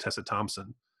physicist played by Tessa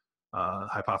Thompson,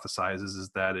 hypothesizes, is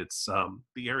that it's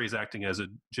the area is acting as a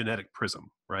genetic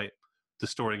prism, right?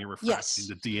 Distorting and refracting Yes.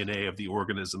 the DNA of the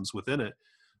organisms within it.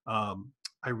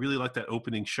 I really like that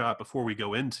opening shot before we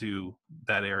go into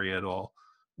that area at all.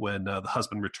 When the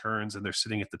husband returns and they're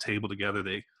sitting at the table together,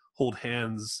 they hold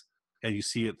hands, and you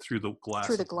see it through the glass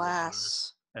Through the of water,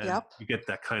 glass. and Yep. you get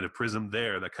that kind of prism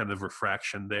there, that kind of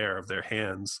refraction there of their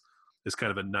hands is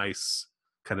kind of a nice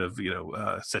kind of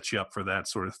sets you up for that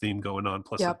sort of theme going on.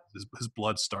 Plus Yep. his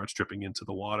blood starts dripping into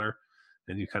the water,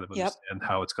 and you kind of Yep. understand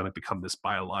how it's going to become this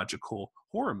biological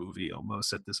horror movie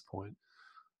almost at this point.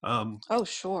 um, Oh,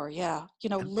 sure. Yeah.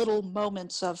 and, Little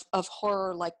moments of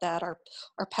horror like that are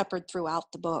peppered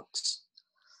throughout the books.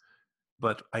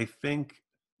 but I think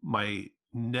my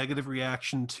negative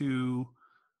reaction to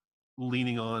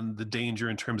leaning on the danger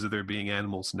in terms of there being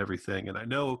animals and everything, and I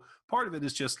know part of it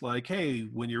is just like, hey,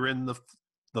 when you're in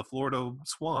the Florida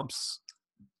swamps,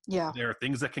 Yeah. there are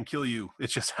things that can kill you.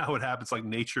 It's just how it happens. Like,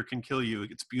 nature can kill you.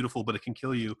 It's beautiful, but it can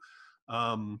kill you.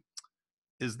 Um,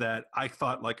 is that I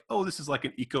thought, like, oh, this is like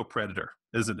an eco predator,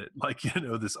 isn't it? Like,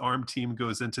 this armed team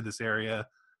goes into this area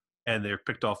and they're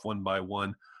picked off one by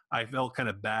one. I felt kind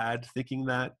of bad thinking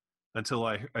that until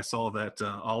I saw that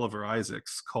Oliver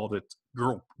Isaacs called it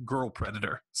girl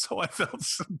predator. So I felt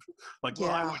like, well,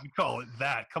 I Yeah. wouldn't call it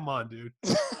that. Come on, dude.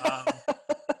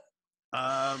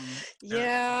 Um, and I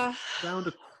Yeah. found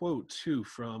a quote too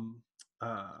from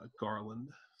Garland.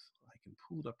 I can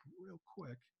pull it up real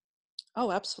quick.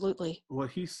 Oh, absolutely.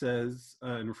 What he says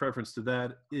in reference to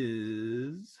that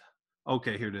is,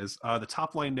 okay, here it is. The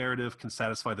top line narrative can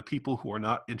satisfy the people who are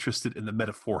not interested in the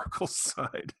metaphorical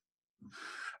side.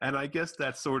 And I guess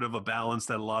that's sort of a balance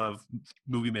that a lot of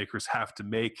movie makers have to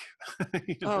make.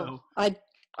 you Oh, know?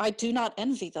 I do not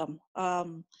envy them.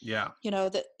 Yeah.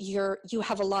 That you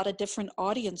have a lot of different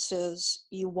audiences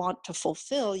you want to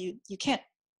fulfill. You can't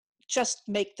just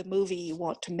make the movie you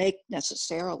want to make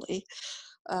necessarily.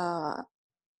 Uh,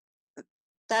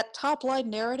 that top line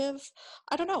narrative,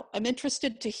 I don't know. I'm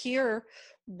interested to hear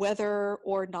whether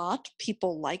or not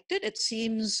people liked it. It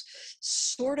seems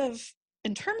sort of,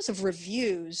 in terms of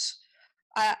reviews,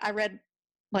 I read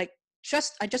like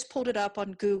I just pulled it up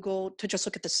on Google to just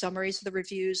look at the summaries of the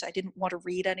reviews. I didn't want to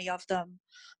read any of them.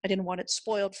 I didn't want it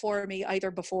spoiled for me either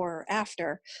before or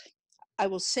after. I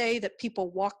will say that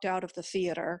people walked out of the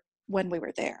theater when we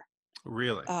were there.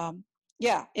 Really?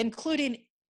 Yeah, including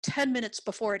 10 minutes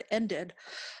before it ended.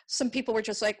 Some people were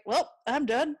just like, well, I'm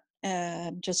done,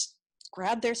 and just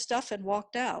grabbed their stuff and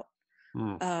walked out.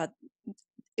 Hmm. Uh,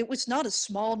 it was not a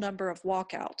small number of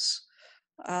walkouts.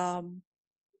 Um,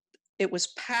 it was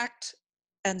packed,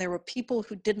 and there were people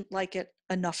who didn't like it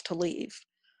enough to leave.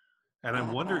 And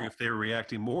I'm wondering Uh, if they were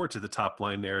reacting more to the top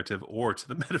line narrative or to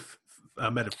the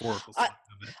metaphorical I, side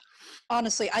of it.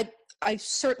 honestly, I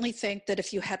certainly think that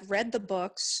if you had read the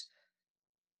books,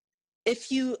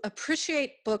 if you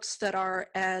appreciate books that are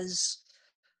as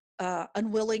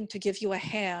unwilling to give you a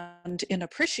hand in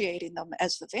appreciating them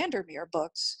as the Vandermeer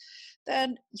books,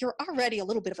 then you're already a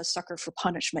little bit of a sucker for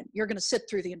punishment. You're going to sit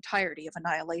through the entirety of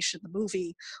Annihilation, the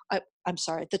movie. I'm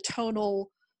sorry, the tonal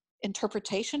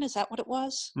interpretation, is that what it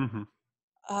was? Mm-hmm.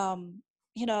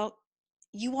 You know,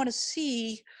 you want to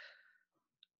see,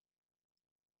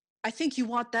 I think you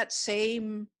want that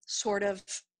same sort of,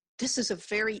 this is a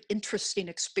very interesting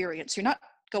experience. You're not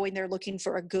going there looking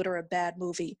for a good or a bad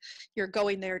movie. You're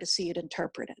going there to see it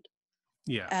interpreted.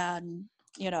 Yeah. And,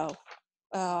 you know,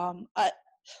 I,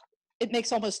 it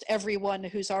makes almost everyone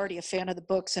who's already a fan of the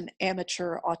books an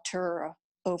amateur auteur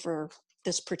over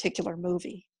this particular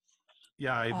movie.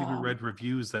 Yeah, I've even read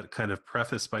reviews that kind of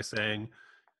preface by saying,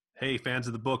 hey, fans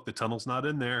of the book, the tunnel's not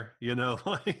in there, you know,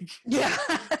 like, yeah.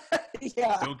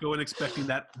 Yeah. don't go in expecting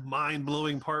that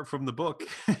mind-blowing part from the book.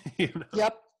 You know?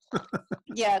 Yep.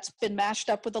 Yeah, it's been mashed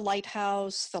up with the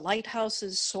lighthouse. The lighthouse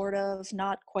is sort of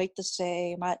not quite the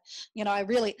same. I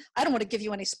don't want to give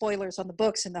you any spoilers on the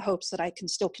books in the hopes that I can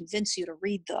still convince you to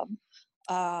read them.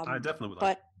 I definitely would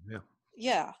But like.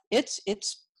 yeah, it's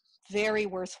very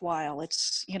worthwhile.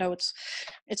 It's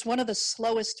one of the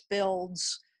slowest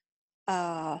builds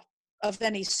of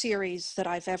any series that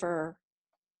I've ever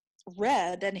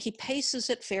read, and he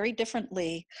paces it very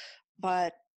differently,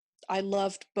 but I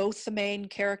loved both the main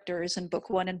characters in book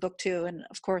 1 and book 2, and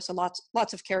of course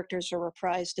lots of characters are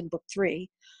reprised in book 3.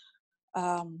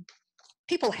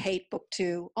 People hate book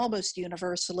 2 almost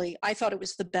universally. I thought it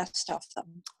was the best of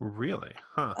them. Really?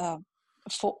 Huh.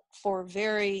 For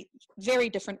very, very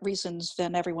different reasons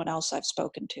than everyone else I've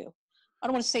spoken to. I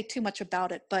don't want to say too much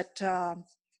about it, but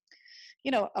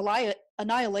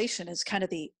Annihilation is kind of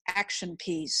the action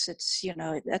piece. It's,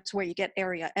 that's where you get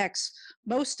Area X.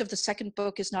 Most of the second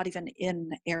book is not even in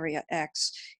Area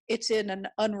X. It's in an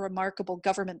unremarkable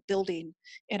government building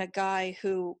in a guy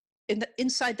who,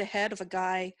 inside the head of a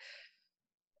guy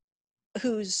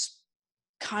who's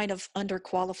kind of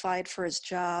underqualified for his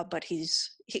job, but he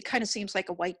kind of seems like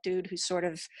a white dude who sort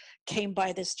of came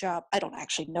by this job. I don't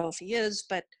actually know if he is,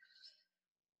 but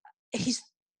it's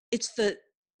the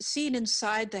scene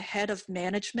inside the head of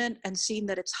management and seeing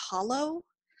that it's hollow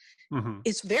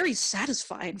is very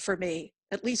satisfying for me,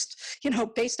 at least,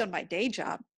 based on my day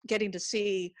job, getting to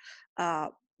see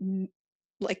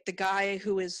like the guy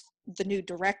who is the new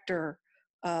director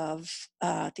of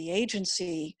the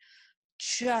agency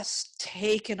just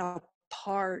taken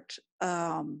apart.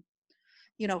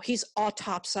 He's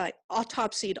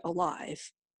autopsied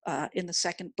alive in the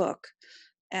second book,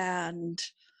 and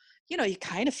you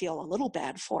kind of feel a little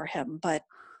bad for him, but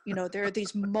there are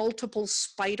these multiple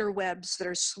spider webs that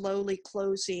are slowly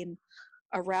closing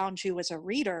around you as a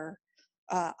reader.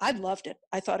 I loved it.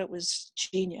 I thought it was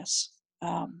genius.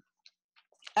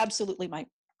 Absolutely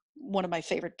one of my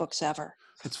favorite books ever.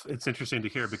 It's interesting to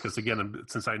hear because, again,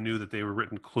 since I knew that they were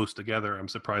written close together, I'm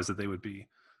surprised that they would be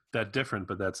that different,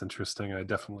 but that's interesting. I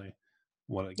definitely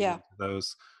want to get into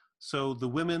those. So the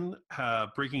women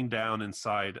breaking down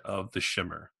inside of the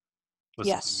Shimmer was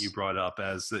something you brought up,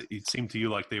 as it seemed to you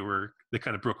like they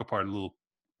kind of broke apart a little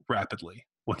rapidly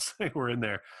once they were in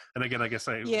there. And again, I guess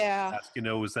I ask,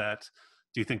 was that,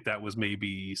 do you think that was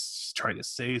maybe trying to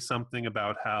say something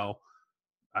about how,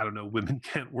 I don't know, women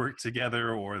can't work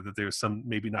together, or that there's some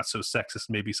maybe not so sexist,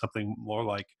 maybe something more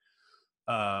like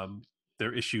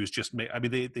their issues just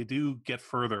they do get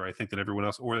further, I think, than everyone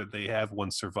else, or that they have one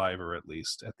survivor at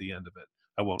least at the end of it.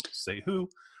 I won't say who,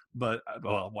 but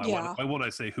why won't I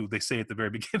say who? They say at the very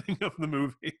beginning of the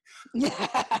movie.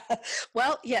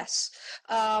 Well, yes.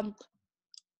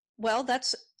 Well,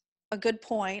 that's a good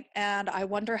point, and I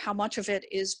wonder how much of it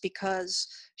is because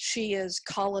she is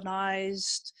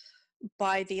colonized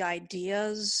by the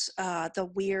ideas, the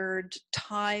weird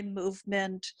time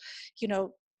movement.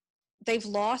 They've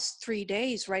lost 3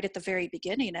 days right at the very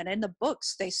beginning, and in the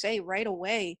books they say right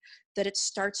away that it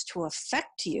starts to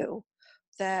affect you,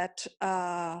 that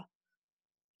no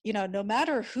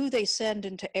matter who they send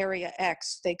into Area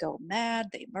X, they go mad,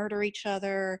 they murder each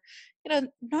other.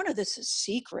 None of this is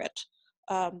secret.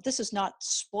 This is not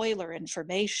spoiler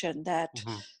information that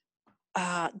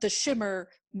the Shimmer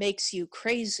makes you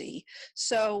crazy.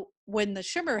 So when the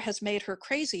Shimmer has made her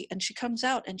crazy and she comes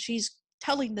out and she's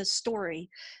telling this story,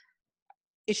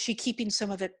 is she keeping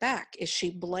some of it back? Is she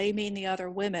blaming the other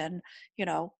women?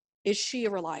 Is she a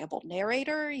reliable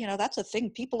narrator? That's a thing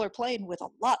people are playing with a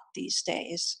lot these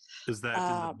days. Is that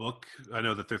in the book? I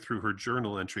know that they're through her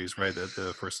journal entries, right, at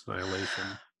the first Annihilation.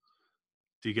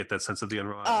 Do you get that sense of the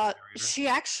unreliable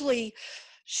narrator?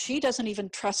 She doesn't even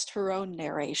trust her own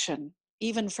narration,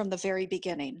 even from the very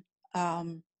beginning,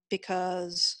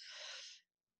 because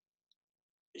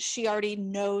she already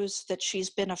knows that she's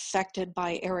been affected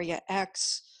by Area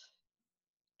X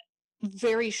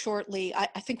very shortly. I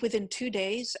think within 2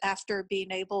 days after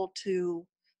being able to,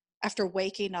 after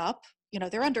waking up,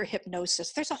 they're under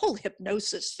hypnosis. There's a whole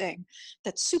hypnosis thing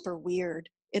that's super weird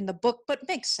in the book, but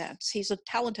makes sense. He's a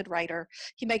talented writer.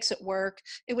 He makes it work.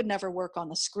 It would never work on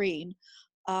the screen.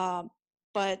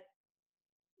 But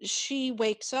she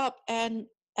wakes up and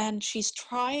she's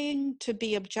trying to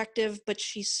be objective, but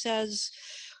she says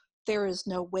there is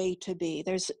no way to be.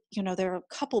 There are a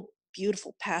couple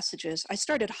beautiful passages. I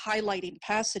started highlighting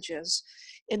passages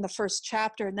in the first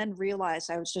chapter and then realized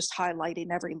I was just highlighting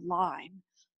every line.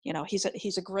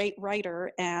 He's a great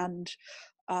writer, and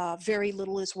very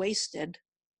little is wasted.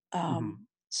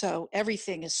 So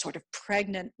everything is sort of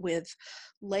pregnant with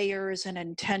layers and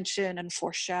intention and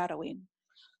foreshadowing.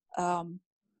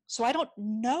 So I don't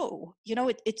know.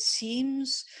 It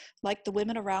seems like the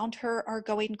women around her are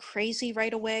going crazy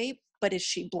right away, but is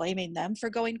she blaming them for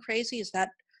going crazy? Is that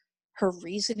her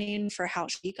reasoning for how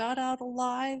she got out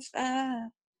alive?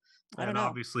 I don't know.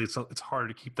 Obviously, it's hard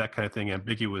to keep that kind of thing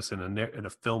ambiguous in a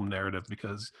film narrative,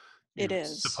 because it you're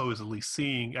is supposedly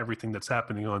seeing everything that's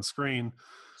happening on screen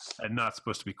and not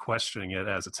supposed to be questioning it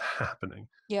as it's happening.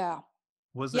 Yeah.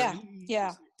 Was there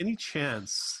any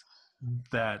chance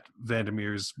that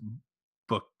Vandermeer's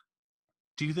book,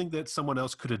 do you think that someone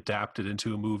else could adapt it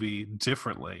into a movie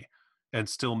differently and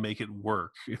still make it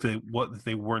work if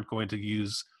they weren't going to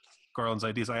use Garland's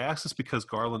ideas? I ask this because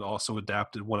Garland also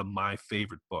adapted one of my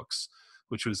favorite books,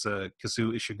 which was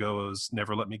Kazuo Ishigoro's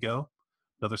Never Let Me Go,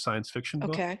 another science fiction book.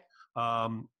 Okay.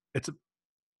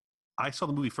 I saw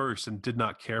the movie first and did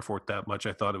not care for it that much.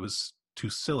 I thought it was too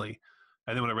silly.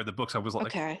 And then when I read the books, I was like,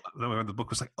 okay. Then when I read the book,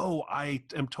 I was like, oh, I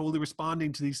am totally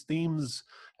responding to these themes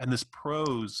and this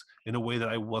prose in a way that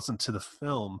I wasn't to the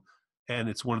film. And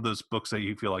it's one of those books that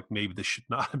you feel like maybe this should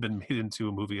not have been made into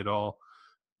a movie at all.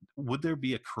 Would there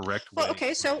be a correct way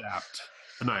to adapt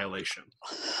Annihilation?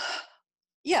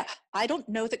 Yeah, I don't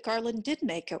know that Garland did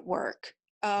make it work.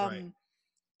 Right.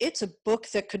 It's a book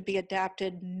that could be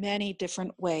adapted many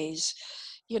different ways.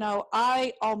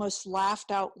 I almost laughed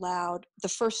out loud the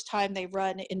first time they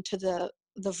run into the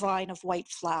vine of white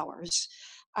flowers.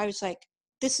 I was like,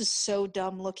 this is so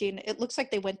dumb looking. It looks like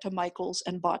they went to Michael's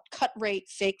and bought cut rate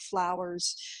fake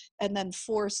flowers and then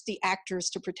forced the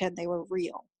actors to pretend they were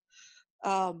real.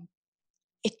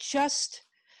 It just,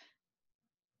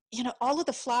 all of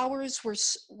the flowers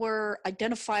were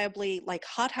identifiably like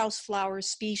hothouse flower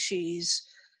species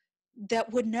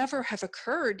that would never have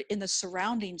occurred in the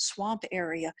surrounding swamp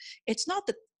area. It's not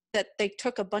that they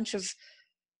took a bunch of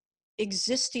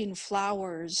existing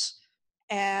flowers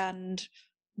and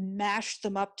mashed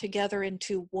them up together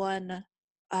into one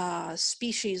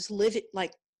species,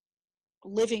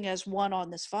 living as one on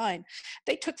this vine.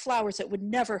 They took flowers that would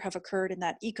never have occurred in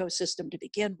that ecosystem to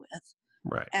begin with,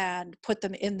 right, and put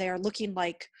them in there looking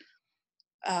like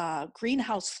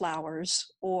greenhouse flowers,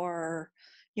 or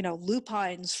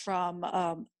lupines from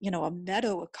a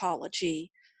meadow ecology.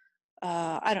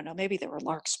 I don't know, maybe they were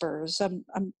larkspurs. I'm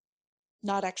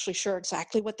not actually sure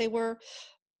exactly what they were,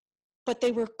 but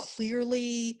they were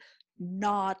clearly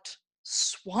not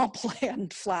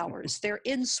swampland flowers. They're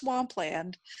in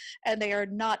swampland, and they are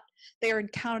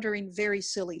encountering very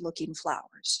silly looking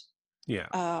flowers. Yeah.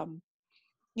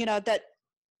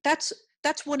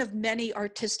 That's one of many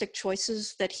artistic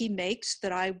choices that he makes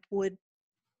that I would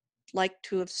like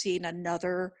to have seen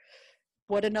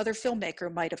what another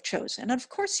filmmaker might have chosen. And of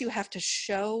course you have to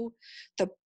show the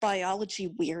biology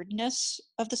weirdness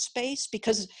of the space,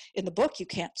 because in the book you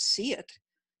can't see it.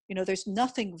 There's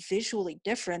nothing visually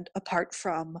different apart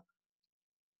from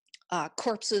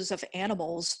corpses of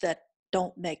animals that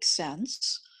don't make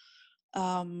sense.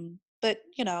 But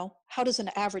how does an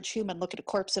average human look at a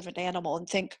corpse of an animal and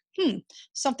think,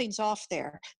 something's off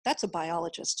there? That's a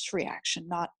biologist's reaction,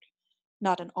 not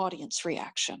an audience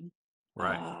reaction.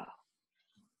 Right.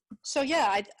 So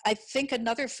yeah, I think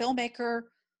another filmmaker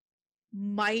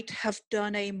might have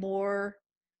done a more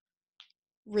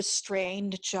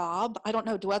restrained job. I don't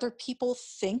know. Do other people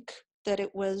think that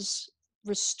it was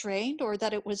restrained, or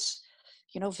that it was,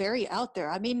 very out there?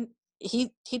 I mean,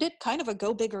 he did kind of a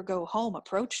go big or go home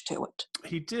approach to it.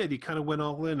 He did. He kind of went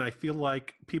all in. I feel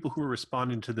like people who are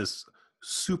responding to this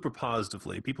super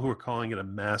positively, people who are calling it a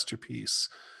masterpiece,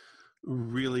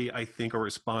 really, I think, are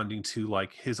responding to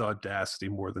like his audacity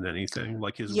more than anything,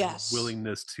 like his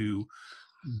willingness to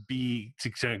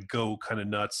kind of go kind of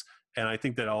nuts. And I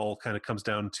think that all kind of comes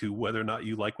down to whether or not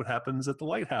you like what happens at the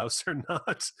lighthouse or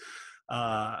not.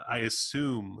 I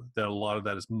assume that a lot of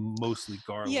that is mostly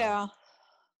Garland. Yeah.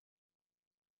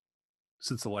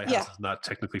 since the lighthouse Yeah. is not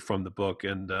technically from the book.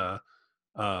 And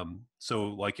so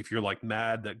like if you're like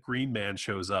mad that Green Man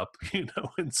shows up,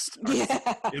 and starts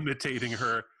Yeah. imitating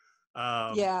her,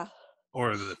 Yeah.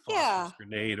 or the Yeah. phosphorus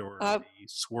grenade, or Uh, the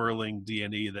swirling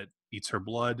D&E that eats her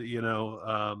blood,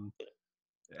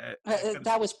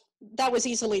 that was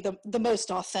easily the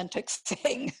most authentic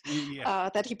thing yeah.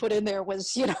 that he put in there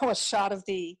was a shot of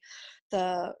the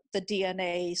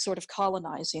DNA sort of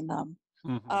colonizing them.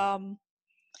 Mhm. Um,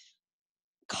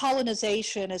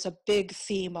 Colonization is a big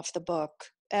theme of the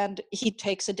book, and he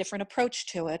takes a different approach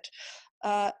to it.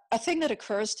 A thing that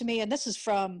occurs to me, and this is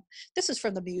from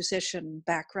the musician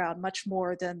background much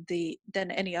more than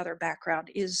any other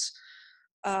background, is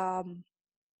um,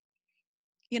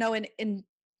 in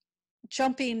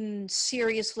jumping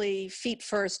seriously feet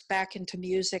first back into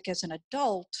music as an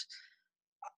adult,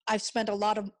 I've spent a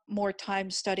lot of more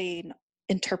time studying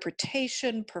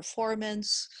interpretation,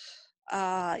 performance,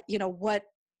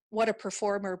 what a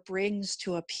performer brings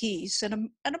to a piece. And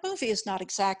a movie is not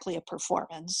exactly a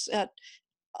performance.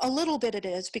 A little bit it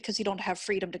is, because you don't have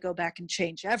freedom to go back and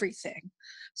change everything.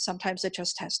 Sometimes it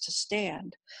just has to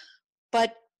stand.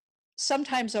 But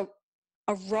sometimes a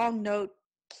wrong note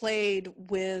played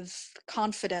with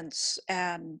confidence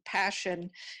and passion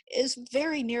is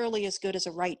very nearly as good as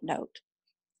a right note.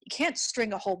 You can't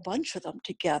string a whole bunch of them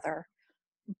together,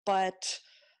 but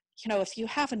if you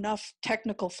have enough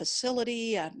technical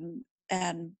facility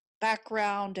and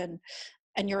background,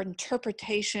 and your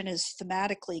interpretation is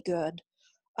thematically good,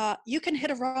 you can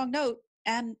hit a wrong note,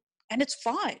 and it's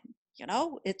fine.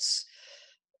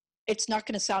 It's not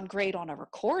going to sound great on a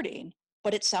recording,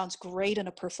 but it sounds great in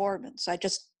a performance. I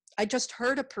just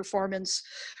heard a performance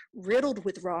riddled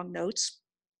with wrong notes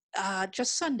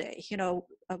just Sunday.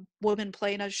 A woman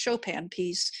playing a Chopin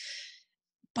piece,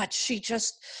 but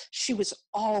she was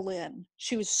all in.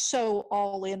 She was so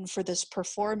all in for this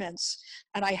performance,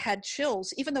 and I had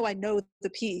chills, even though I know the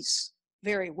piece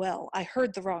very well. I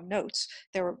heard the wrong notes.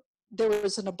 There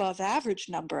was an above average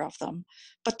number of them,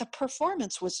 but the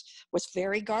performance was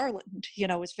very Garland.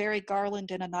 Was very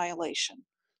Garland in Annihilation.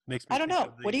 Makes me I don't think know.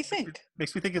 of What do the you think?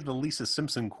 makes me think of the Lisa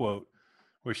Simpson quote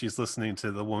where she's listening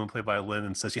to the woman play violin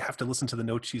and says, "You have to listen to the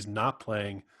notes she's not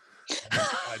playing." And then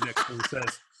the guy next to her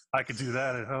says, "I could do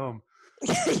that at home."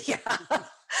 Yeah.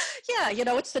 Yeah,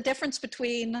 it's the difference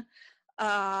between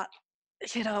uh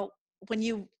you know when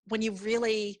you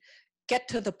really get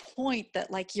to the point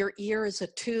that like your ear is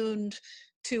attuned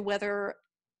to whether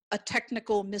a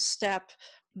technical misstep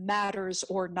matters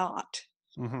or not.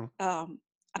 Hmm. um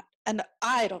and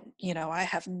I don't, I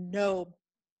have no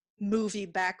movie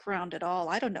background at all.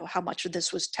 I don't know how much of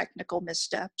this was technical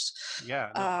missteps.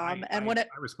 Yeah, no, And when it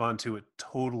I respond to it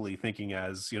totally thinking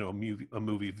as a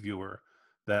movie viewer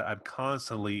that I'm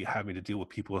constantly having to deal with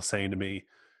people saying to me,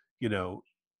 you know,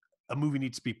 a movie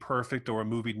needs to be perfect, or a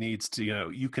movie needs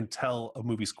to, you can tell a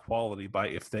movie's quality by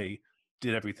if they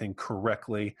did everything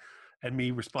correctly, and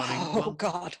me responding, Oh well,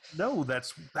 God, no,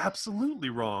 that's absolutely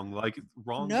wrong. Like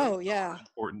wrong no, notes yeah. are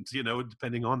important,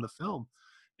 depending on the film.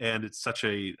 And it's such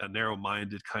a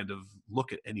narrow-minded kind of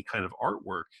look at any kind of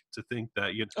artwork to think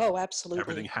that Oh, everything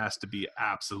absolutely. has to be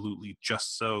absolutely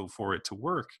just so for it to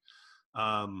work.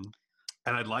 Um,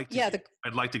 and Yeah, the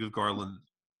I'd like to give Garland,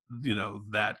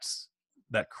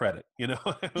 that credit. I would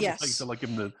like to yes, give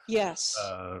him yes.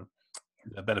 uh,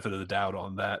 the benefit of the doubt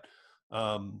on that.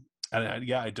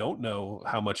 And I don't know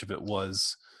how much of it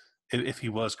was if he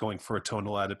was going for a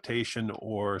tonal adaptation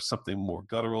or something more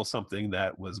guttural, something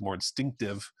that was more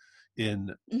instinctive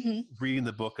in Hmm. reading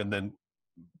the book and then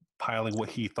piling what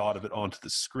he thought of it onto the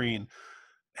screen.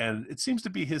 And it seems to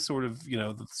be his sort of,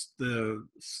 the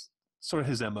sort of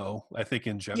his MO, I think,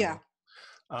 in Yeah. general.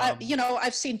 Um,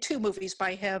 I've seen two movies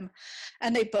by him,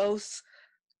 and they both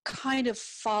kind of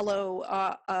follow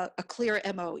a clear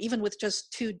MO, even with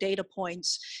just two data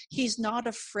points. He's not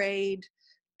afraid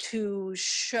to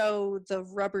show the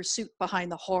rubber suit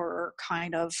behind the horror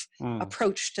kind of mm,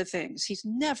 approach to things. He's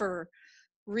never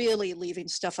really leaving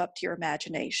stuff up to your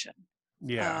imagination.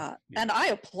 yeah, And yeah. I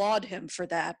applaud him for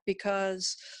that,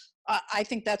 because I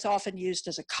think that's often used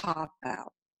as a cop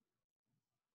out.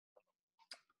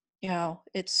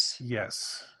 It's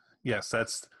Yes, yes, uh,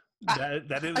 that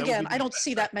would again, be the I don't defense.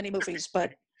 see that many movies,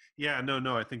 but Yeah,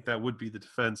 no, I think that would be the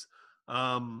defense.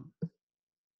 Um,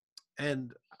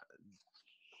 and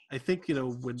I think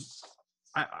when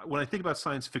I think about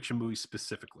science fiction movies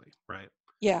specifically, right?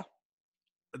 yeah,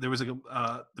 There was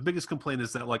the biggest complaint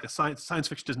is that like a science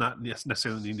fiction does not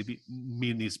necessarily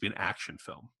needs to be an action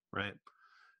film, right?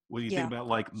 When you think yeah, about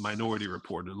like Minority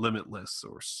Report or Limitless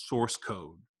or Source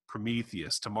Code,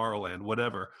 Prometheus, Tomorrowland,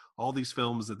 whatever, all these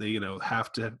films that they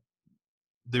have to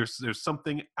there's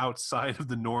something outside of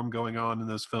the norm going on in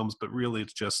those films, but really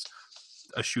it's just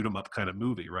a shoot 'em up kind of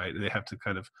movie, right? They have to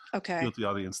kind of appeal to the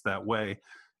audience that way.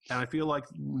 And I feel like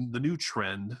the new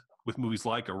trend with movies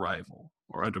like Arrival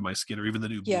or Under My Skin or even the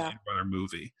new Blade Runner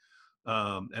movie,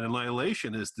 and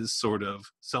Annihilation is this sort of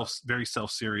very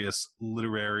self-serious,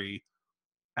 literary,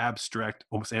 abstract,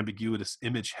 almost ambiguous,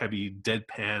 image-heavy,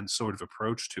 deadpan sort of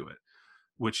approach to it,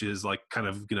 which is like kind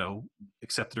of,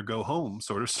 accept it or go home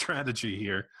sort of strategy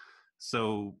here.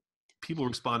 So people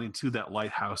responding to that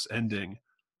lighthouse ending,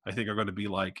 I think, are going to be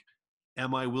like,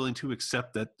 am I willing to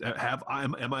accept that?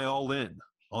 Am I all in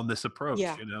on this approach?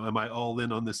 Yeah. Am I all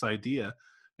in on this idea?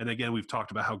 And again, we've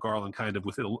talked about how Garland kind of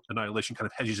with Annihilation kind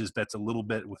of hedges his bets a little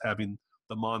bit with having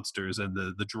the monsters and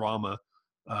the drama,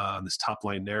 this top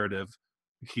line narrative.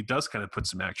 He does kind of put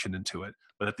some action into it,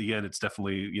 but at the end, it's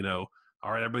definitely,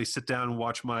 all right, everybody sit down and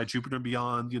watch my Jupiter and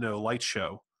Beyond, light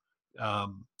show. Yeah.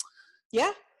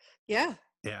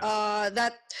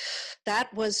 That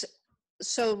was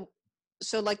so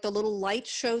like the little light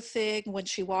show thing when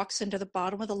she walks into the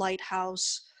bottom of the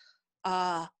lighthouse.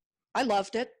 I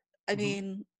loved it. I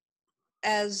mean,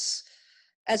 as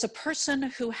a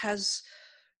person who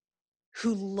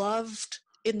loved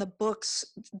in the books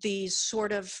these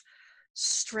sort of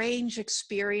strange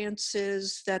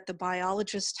experiences that the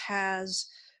biologist has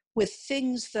with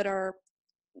things that are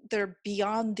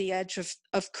beyond the edge of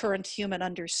current human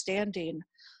understanding.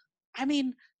 I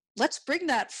mean, let's bring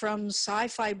that from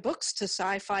sci-fi books to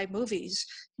sci-fi movies.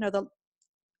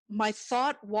 My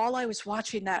thought while I was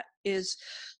watching that is,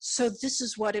 so this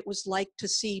is what it was like to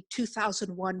see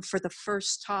 2001 for the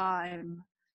first time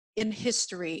in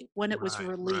history when it was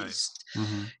released.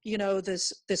 Right.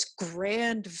 This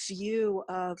grand view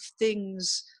of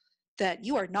things that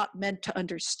you are not meant to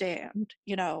understand.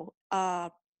 I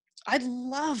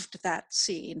loved that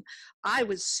scene. I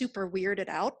was super weirded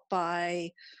out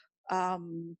by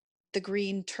the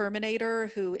green Terminator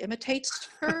who imitates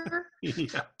her.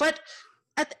 Yeah. But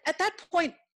at that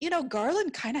point,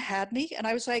 Garland kind of had me, and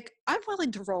I was like, I'm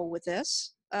willing to roll with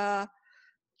this.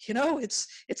 It's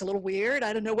a little weird.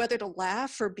 I don't know whether to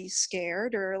laugh or be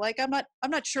scared, or like I'm not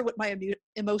sure what my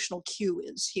emotional cue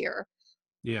is here.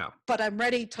 Yeah. But I'm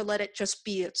ready to let it just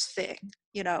be its thing.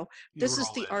 This is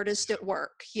the artist at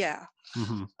work. Yeah.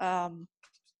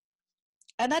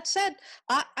 And that said,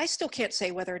 I still can't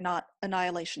say whether or not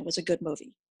Annihilation was a good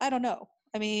movie. I don't know.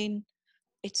 I mean,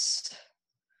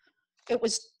 it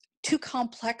was too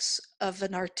complex of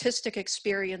an artistic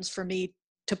experience for me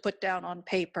to put down on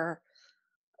paper,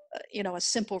 a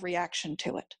simple reaction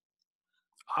to it.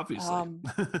 Obviously.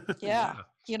 Yeah.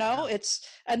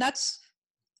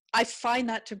 I find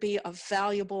that to be a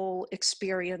valuable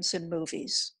experience in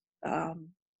movies.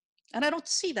 And I don't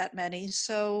see that many,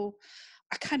 so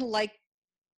I kind of like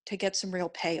to get some real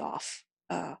payoff.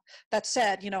 That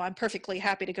said, I'm perfectly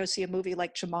happy to go see a movie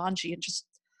like Jumanji and just,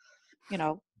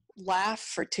 laugh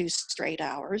for 2 straight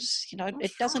hours.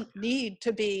 It doesn't need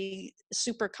to be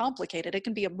super complicated. It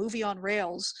can be a movie on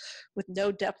rails with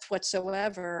no depth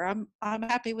whatsoever. I'm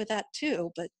happy with that too.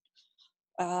 But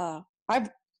I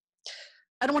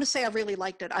don't want to say I really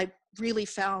liked it. I really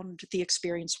found the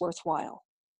experience worthwhile.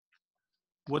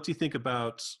 What do you think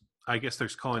about, I guess they're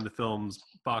calling the film's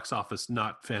box office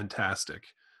not fantastic.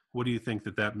 What do you think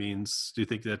that means? Do you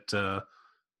think that,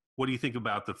 what do you think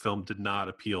about the film did not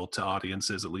appeal to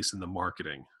audiences, at least in the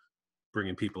marketing,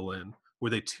 bringing people in? Were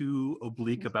they too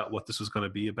oblique about what this was going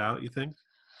to be about, you think?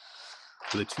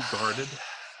 Were they too guarded?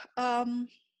 I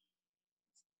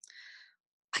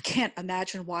can't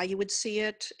imagine why you would see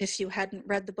it if you hadn't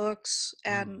read the books.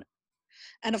 And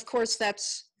of course,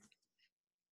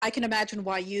 I can imagine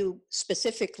why you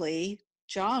specifically,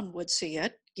 John, would see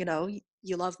it.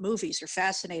 You love movies, you're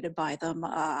fascinated by them.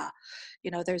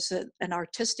 There's an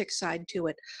artistic side to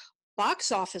it.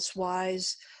 Box office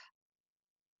wise,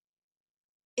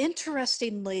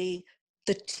 interestingly,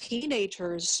 the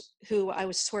teenagers who I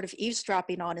was sort of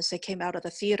eavesdropping on as they came out of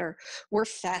the theater were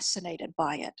fascinated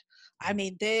by it. I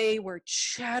mean, they were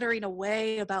chattering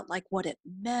away about like what it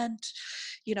meant.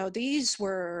 These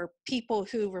were people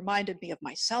who reminded me of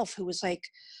myself, who was like,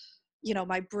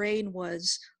 my brain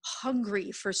was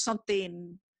hungry for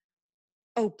something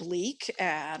oblique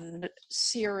and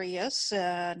serious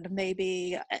and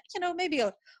maybe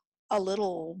a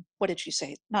little, what did you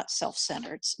say? Not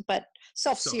self-centered, but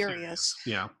self-serious.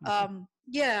 Yeah.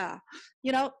 Yeah.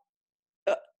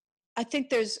 I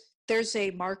think there's a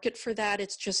market for that.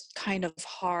 It's just kind of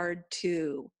hard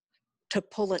to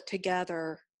pull it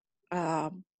together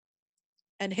and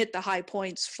hit the high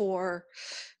points for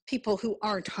people who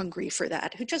aren't hungry for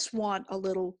that, who just want a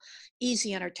little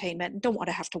easy entertainment and don't want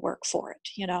to have to work for it,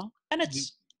 you know? And Do you,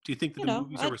 it's, do you think that you the know,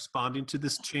 movies are responding to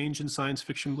this change in science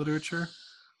fiction literature?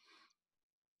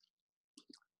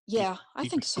 yeah, I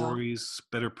Deeper think so. stories,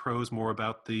 better prose, more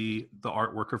about the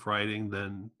artwork of writing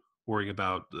than worrying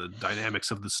about the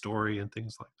dynamics of the story and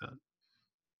things like that.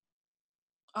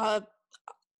 Uh,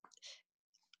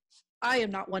 I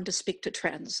am not one to speak to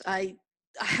trends. I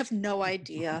have no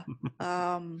idea.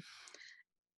 Um,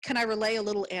 can I relay a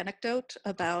little anecdote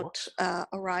Of about course.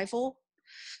 Arrival?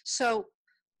 So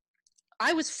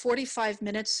I was 45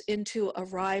 minutes into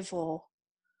Arrival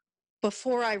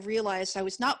before I realized I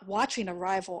was not watching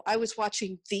Arrival. I was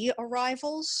watching The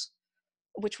Arrivals,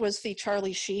 which was the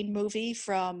Charlie Sheen movie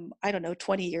from, I don't know,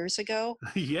 20 years ago.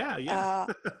 Yeah, yeah.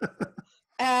 Uh,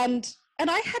 and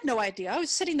I had no idea. I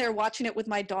was sitting there watching it with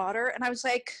my daughter, and I was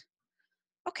like,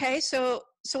 okay, so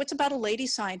it's about a lady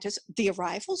scientist. The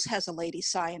Arrivals has a lady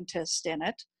scientist in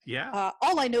it. Yeah.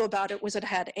 All I knew about it was it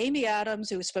had Amy Adams,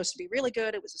 who was supposed to be really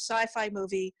good. It was a sci-fi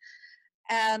movie,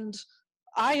 and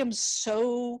I am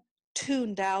so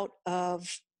tuned out of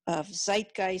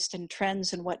zeitgeist and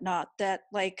trends and whatnot that,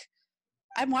 like,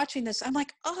 I'm watching this. I'm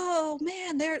like, oh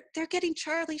man, they're getting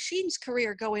Charlie Sheen's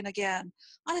career going again.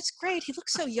 Oh, that's great. He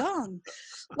looks so young.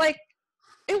 Like,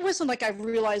 it wasn't like I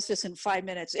realized this in 5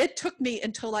 minutes. It took me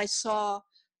until I saw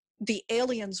the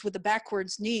aliens with the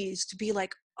backwards knees to be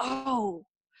like, oh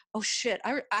shit.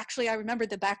 I remember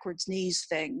the backwards knees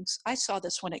things. I saw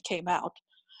this when it came out.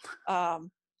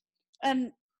 Um,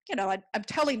 and you know, I'm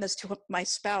telling this to my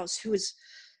spouse who's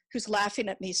laughing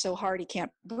at me so hard he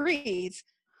can't breathe,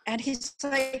 and he's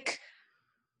like,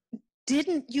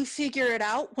 didn't you figure it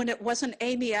out when it wasn't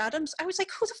Amy Adams? I was like,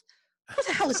 who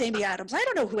the hell is Amy Adams? I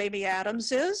don't know who Amy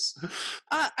Adams is.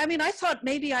 I mean, I thought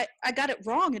maybe I got it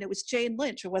wrong and it was Jane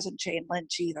Lynch. It wasn't Jane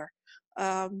Lynch either.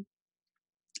 Um,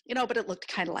 you know, but it looked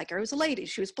kind of like her. It was a lady.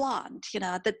 She was blonde. You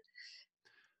know, that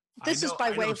this is by I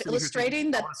know. way I'm of sitting here thinking, illustrating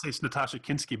I that want to say it's Natasha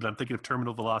Kinski, but I'm thinking of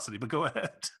Terminal Velocity. But go ahead.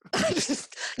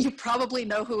 you probably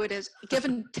know who it is.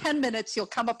 Given 10 minutes, you'll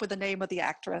come up with the name of the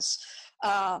actress.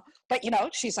 But, you know,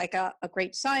 she's like a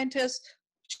great scientist.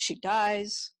 She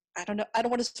dies. I don't know. I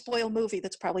don't want to spoil a movie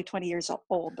that's probably 20 years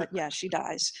old, but yeah, she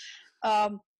dies.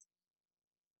 Um,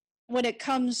 when it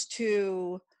comes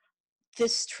to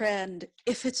this trend,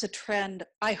 if it's a trend,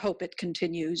 I hope it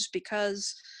continues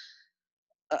because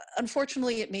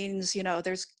unfortunately it means, you know,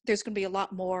 there's going to be a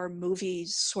lot more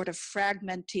movies sort of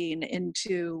fragmenting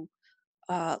into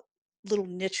uh, little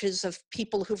niches of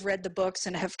people who've read the books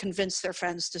and have convinced their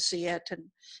friends to see it,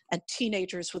 and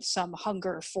teenagers with some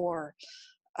hunger for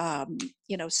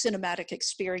you know, cinematic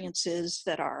experiences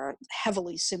that are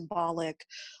heavily symbolic.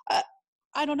 uh,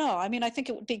 I don't know. I mean, I think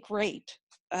it would be great,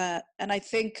 and I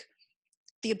think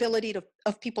the ability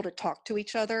of people to talk to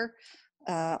each other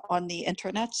on the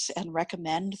internets and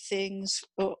recommend things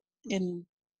in,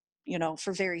 you know,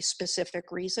 for very specific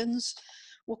reasons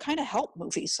will kind of help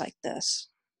movies like this.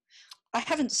 I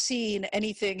haven't seen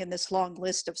anything in this long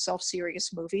list of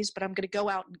self-serious movies, but I'm going to go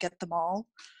out and get them all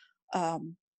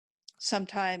um,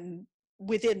 sometime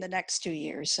within the next 2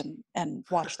 years and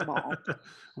watch them all.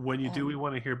 When you do, we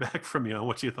want to hear back from you on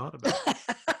what you thought about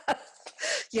it.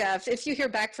 Yeah, if you hear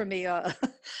back from me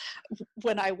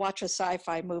when I watch a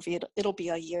sci-fi movie, it'll be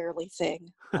a yearly thing,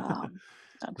 the,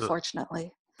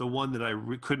 unfortunately. the one that I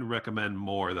couldn't recommend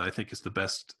more that I think is the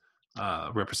best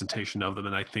representation of them,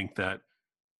 and I think that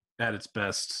at its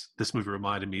best, this movie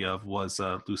reminded me of was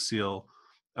Lucille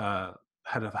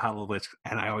Hallowitz,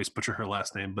 and I always butcher her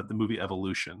last name, but the movie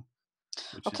Evolution.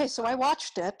 Which Okay, is, so I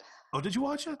watched it. oh, did you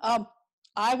watch it?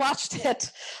 I watched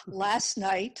it last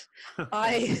night.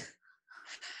 I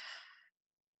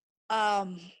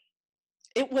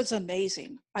it was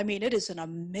amazing. I mean, it is an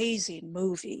amazing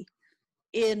movie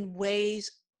in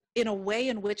a way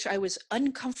in which I was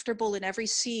uncomfortable in every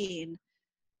scene,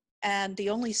 and the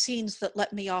only scenes that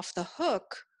let me off the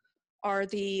hook are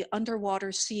the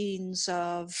underwater scenes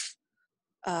of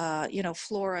you know,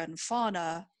 flora and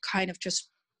fauna kind of just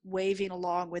waving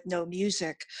along with no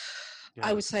music. Yeah,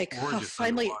 I was like, oh, gorgeous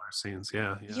finally. underwater scenes.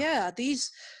 Yeah, yeah. Yeah,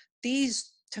 these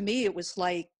to me, it was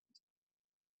like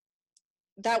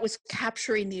that was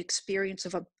capturing the experience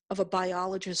of a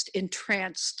biologist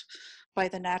entranced by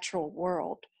the natural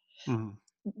world. Mm-hmm.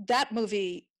 That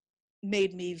movie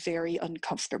made me very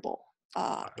uncomfortable.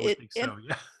 I would think so.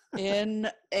 Yeah. In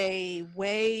a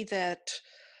way that,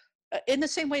 in the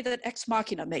same way that Ex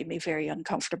Machina made me very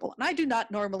uncomfortable. And I do not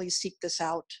normally seek this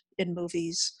out in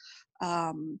movies.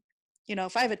 You know,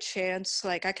 if I have a chance,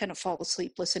 like I kind of fall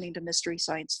asleep listening to Mystery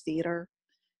Science Theater.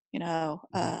 You know,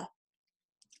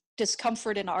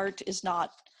 discomfort in art is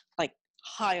not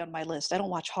high on my list. I don't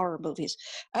watch horror movies.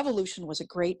 Evolution was a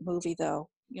great movie, though.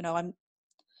 You know,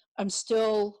 I'm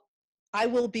still, I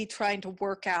will be trying to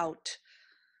work out,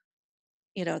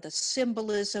 you know, the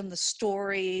symbolism, the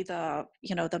story, the,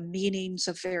 you know, the meanings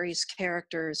of various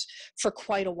characters for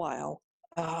quite a while.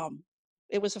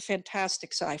 It was a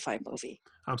fantastic sci-fi movie.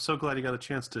 I'm so glad you got a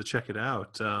chance to check it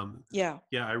out. Yeah.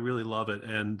 Yeah, I really love it,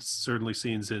 and certainly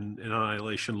scenes in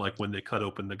Annihilation, like when they cut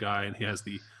open the guy and he has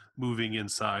the moving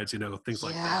insides, you know, things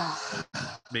like Yeah.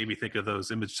 that made me think of those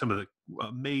some of the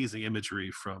amazing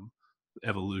imagery from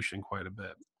Evolution quite a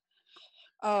bit.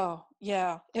 Oh,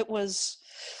 yeah. It was,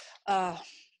 as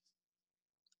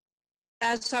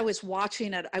I was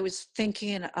watching it, I was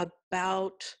thinking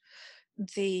about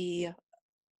the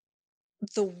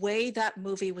the way that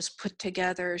movie was put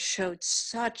together showed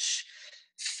such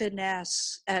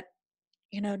finesse at,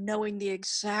 you know, knowing the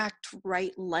exact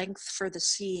right length for the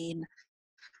scene,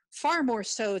 far more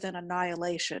so than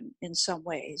Annihilation in some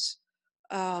ways.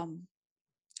 Um,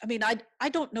 I mean, I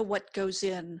don't know what goes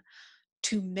in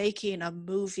to making a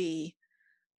movie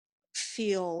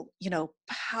feel, you know,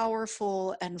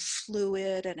 powerful and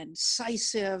fluid and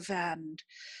incisive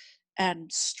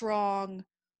and strong,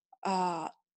 uh,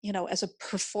 you know, as a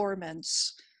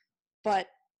performance. But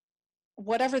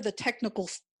whatever the technical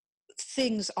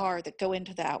things are that go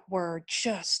into that were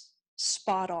just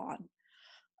spot on.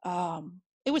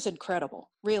 It was incredible,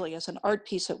 really. As an art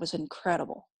piece, it was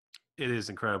incredible. It is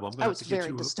incredible. I'm I gonna have was to get very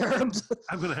you. disturbed.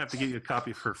 I'm gonna have to get you a copy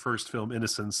of her first film,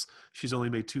 Innocence. She's only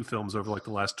made 2 films over like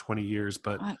the last 20 years,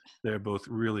 but they're both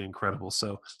really incredible.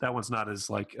 So that one's not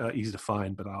as like easy to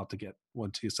find, but I'll have to get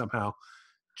one to you somehow.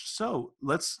 So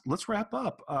let's wrap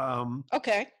up.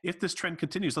 Okay. If this trend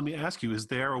continues, let me ask you: is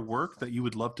there a work that you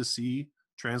would love to see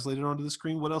translated onto the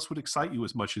screen? What else would excite you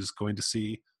as much as going to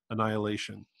see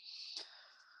Annihilation?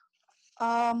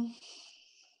 Um,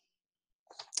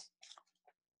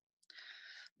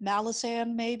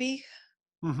 Malazan, maybe.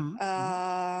 Mm-hmm.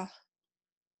 Uh,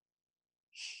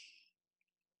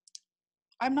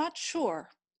 I'm not sure.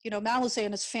 You know,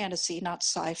 Malazan is fantasy, not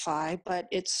sci-fi, but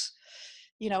it's,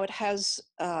 you know, it has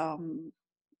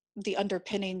the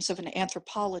underpinnings of an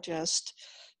anthropologist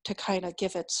to kind of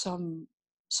give it some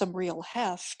real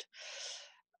heft.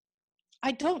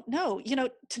 I don't know. You know,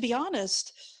 to be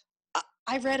honest,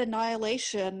 I read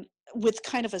Annihilation with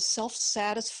kind of a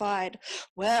self-satisfied,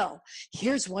 well,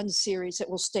 here's one series that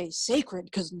will stay sacred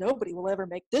because nobody will ever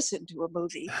make this into a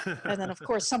movie. And then, of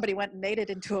course, somebody went and made it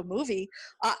into a movie.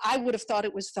 I would have thought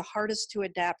it was the hardest to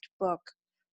adapt book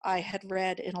I had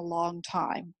read in a long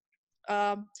time.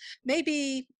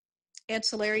 Maybe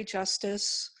Ancillary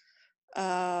Justice,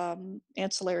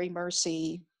 Ancillary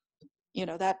Mercy, you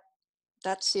know, that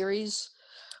series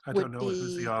I don't would know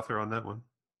who's the be author on that one.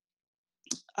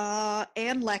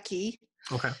 Anne Leckie.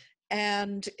 Okay.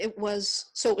 And it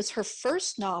was her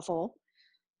first novel,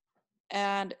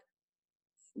 and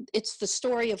it's the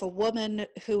story of a woman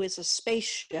who is a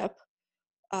spaceship.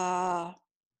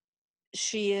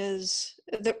 She is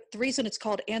the reason it's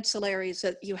called Ancillary is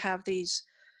that you have this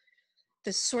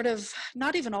sort of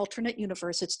not even alternate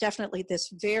universe. It's definitely this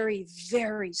very,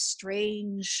 very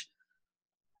strange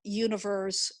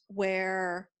universe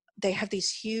where they have these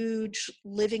huge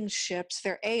living ships.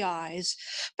 They're AIs,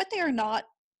 but they are not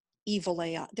evil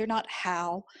AI. They're not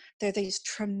HAL. They're these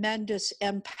tremendous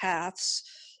empaths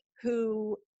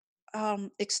who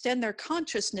extend their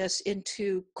consciousness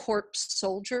into corpse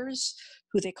soldiers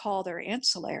who they call their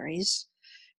ancillaries.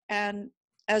 And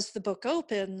as the book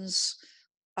opens,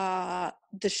 the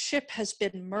ship has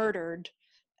been murdered,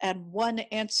 and one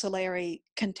ancillary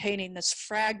containing this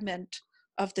fragment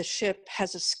of the ship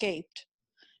has escaped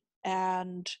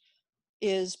and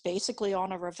is basically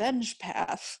on a revenge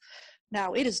path.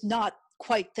 Now, it is not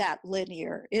quite that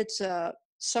linear. It's a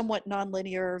somewhat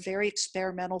nonlinear, very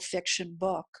experimental fiction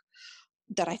book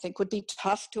that I think would be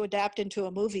tough to adapt into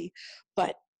a movie.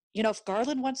 But, you know, if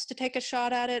Garland wants to take a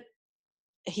shot at it,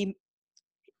 he'd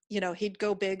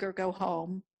go big or go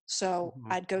home. So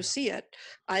I'd go see it.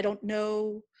 I don't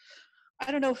know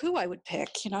who I would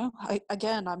pick, you know.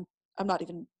 I'm not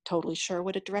even totally sure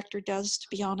what a director does, to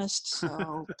be honest.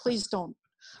 So please don't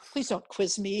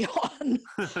quiz me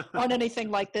on anything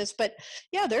like this. But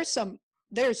yeah,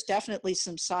 there's definitely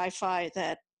some sci-fi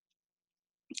that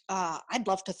I'd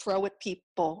love to throw at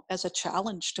people as a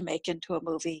challenge to make into a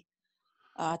movie.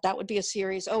 That would be a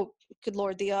series. Oh, good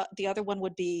Lord. The other one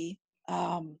would be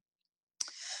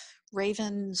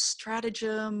Raven's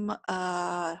Stratagem.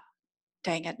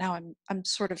 Dang it. Now I'm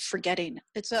sort of forgetting.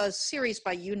 It's a series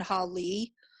by Yoon-Ha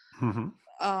Lee.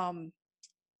 Mm-hmm.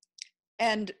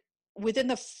 And within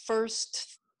the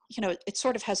first, you know, it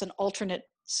sort of has an alternate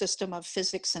system of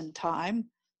physics and time.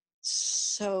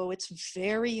 So it's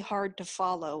very hard to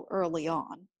follow early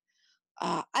on.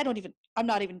 I'm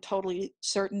not even totally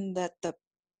certain that the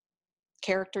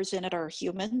characters in it are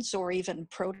humans or even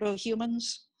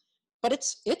proto-humans, but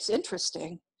it's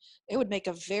interesting. It would make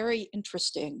a very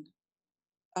interesting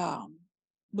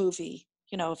movie.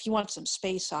 If you want some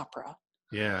space opera,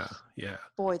 Yeah, yeah.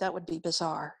 boy, that would be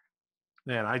bizarre.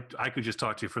 Man, I could just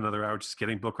talk to you for another hour just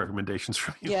getting book recommendations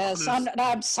from you. Yes,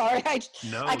 I'm sorry. I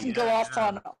can go off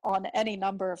yeah. on any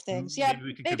number of things. Yeah,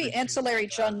 maybe Ancillary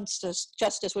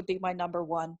Justice would be my number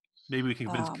one. Maybe we can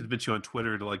convince you on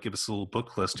Twitter to give us a little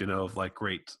book list, of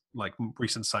great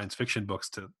recent science fiction books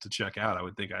to check out. I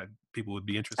would think people would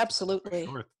be interested. Absolutely.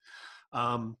 For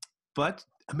sure. But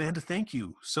Amanda, thank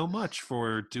you so much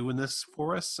for doing this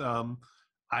for us.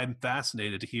 I'm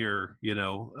fascinated to hear,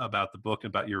 about the book,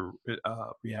 about your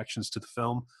reactions to the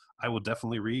film. I will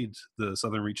definitely read the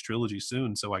Southern Reach trilogy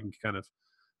soon, so I can kind of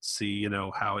see,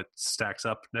 how it stacks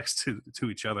up next to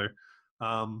each other.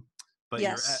 But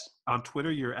yes. On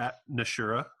Twitter, you're at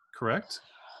Nashura, correct?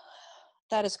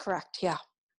 That is correct. Yeah.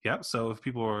 Yeah. So if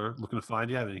people are looking to find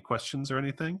you, have any questions or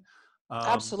anything?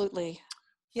 Absolutely.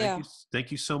 Yeah.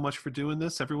 Thank you so much for doing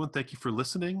this, everyone. Thank you for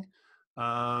listening.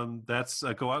 That's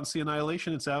go out and see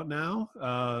Annihilation. It's out now.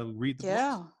 Read the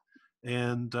book.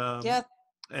 And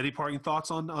any parting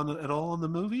thoughts at all on the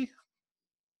movie?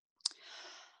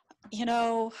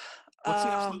 What's the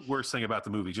absolute worst thing about the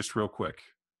movie? Just real quick.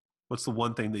 What's the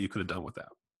one thing that you could have done with that?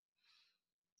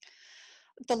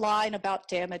 The line about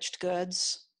damaged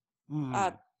goods.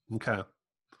 Okay.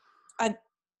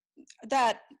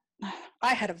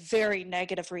 I had a very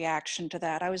negative reaction to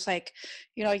that. I was like,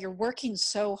 you're working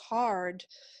so hard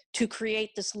to create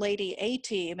this Lady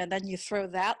A-Team, and then you throw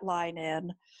that line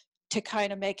in to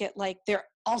kind of make it like they're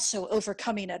also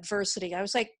overcoming adversity. I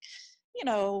was like,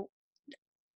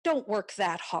 don't work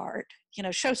that hard.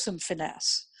 Show some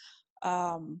finesse.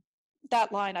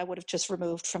 That line I would have just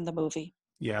removed from the movie.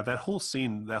 Yeah, that whole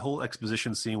scene, that whole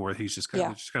exposition scene where he's just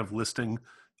kind of listing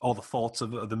all the faults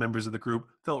of the members of the group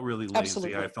felt really lazy.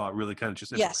 Absolutely. I thought really kind of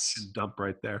just information dump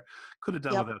right there. Could have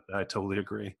done without that. I totally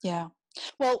agree. Yeah.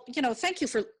 Well, thank you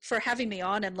for having me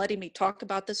on and letting me talk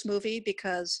about this movie,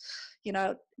 because,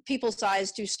 people's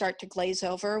eyes do start to glaze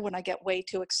over when I get way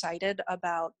too excited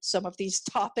about some of these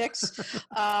topics.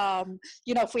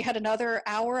 If we had another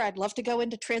hour, I'd love to go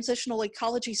into transitional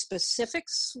ecology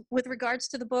specifics with regards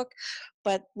to the book,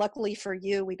 but luckily for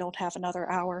you, we don't have another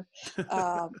hour.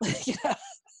 And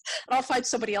I'll find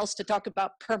somebody else to talk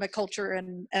about permaculture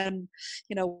and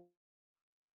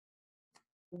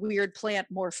weird plant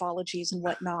morphologies and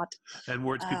whatnot. And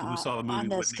words people who saw the movie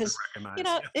wouldn't even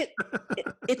recognize.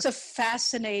 It's a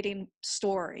fascinating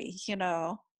story,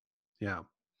 Yeah.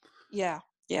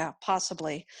 Yeah,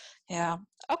 possibly. Yeah.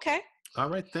 Okay. All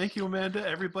right. Thank you, Amanda.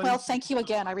 Everybody. Well, thank you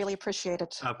again. I really appreciate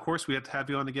it. Of course, we have to have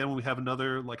you on again when we have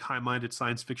another high-minded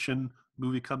science fiction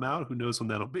movie come out. Who knows when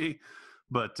that'll be?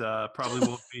 But probably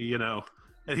won't be,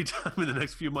 anytime in the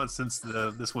next few months, since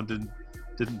this one didn't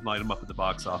light them up at the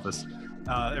box office.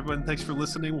 Everyone, thanks for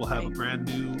listening. We'll have a brand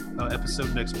new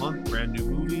episode next month, brand new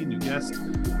movie, new guest.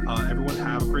 Everyone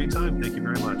have a great time. Thank you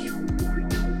very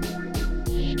much.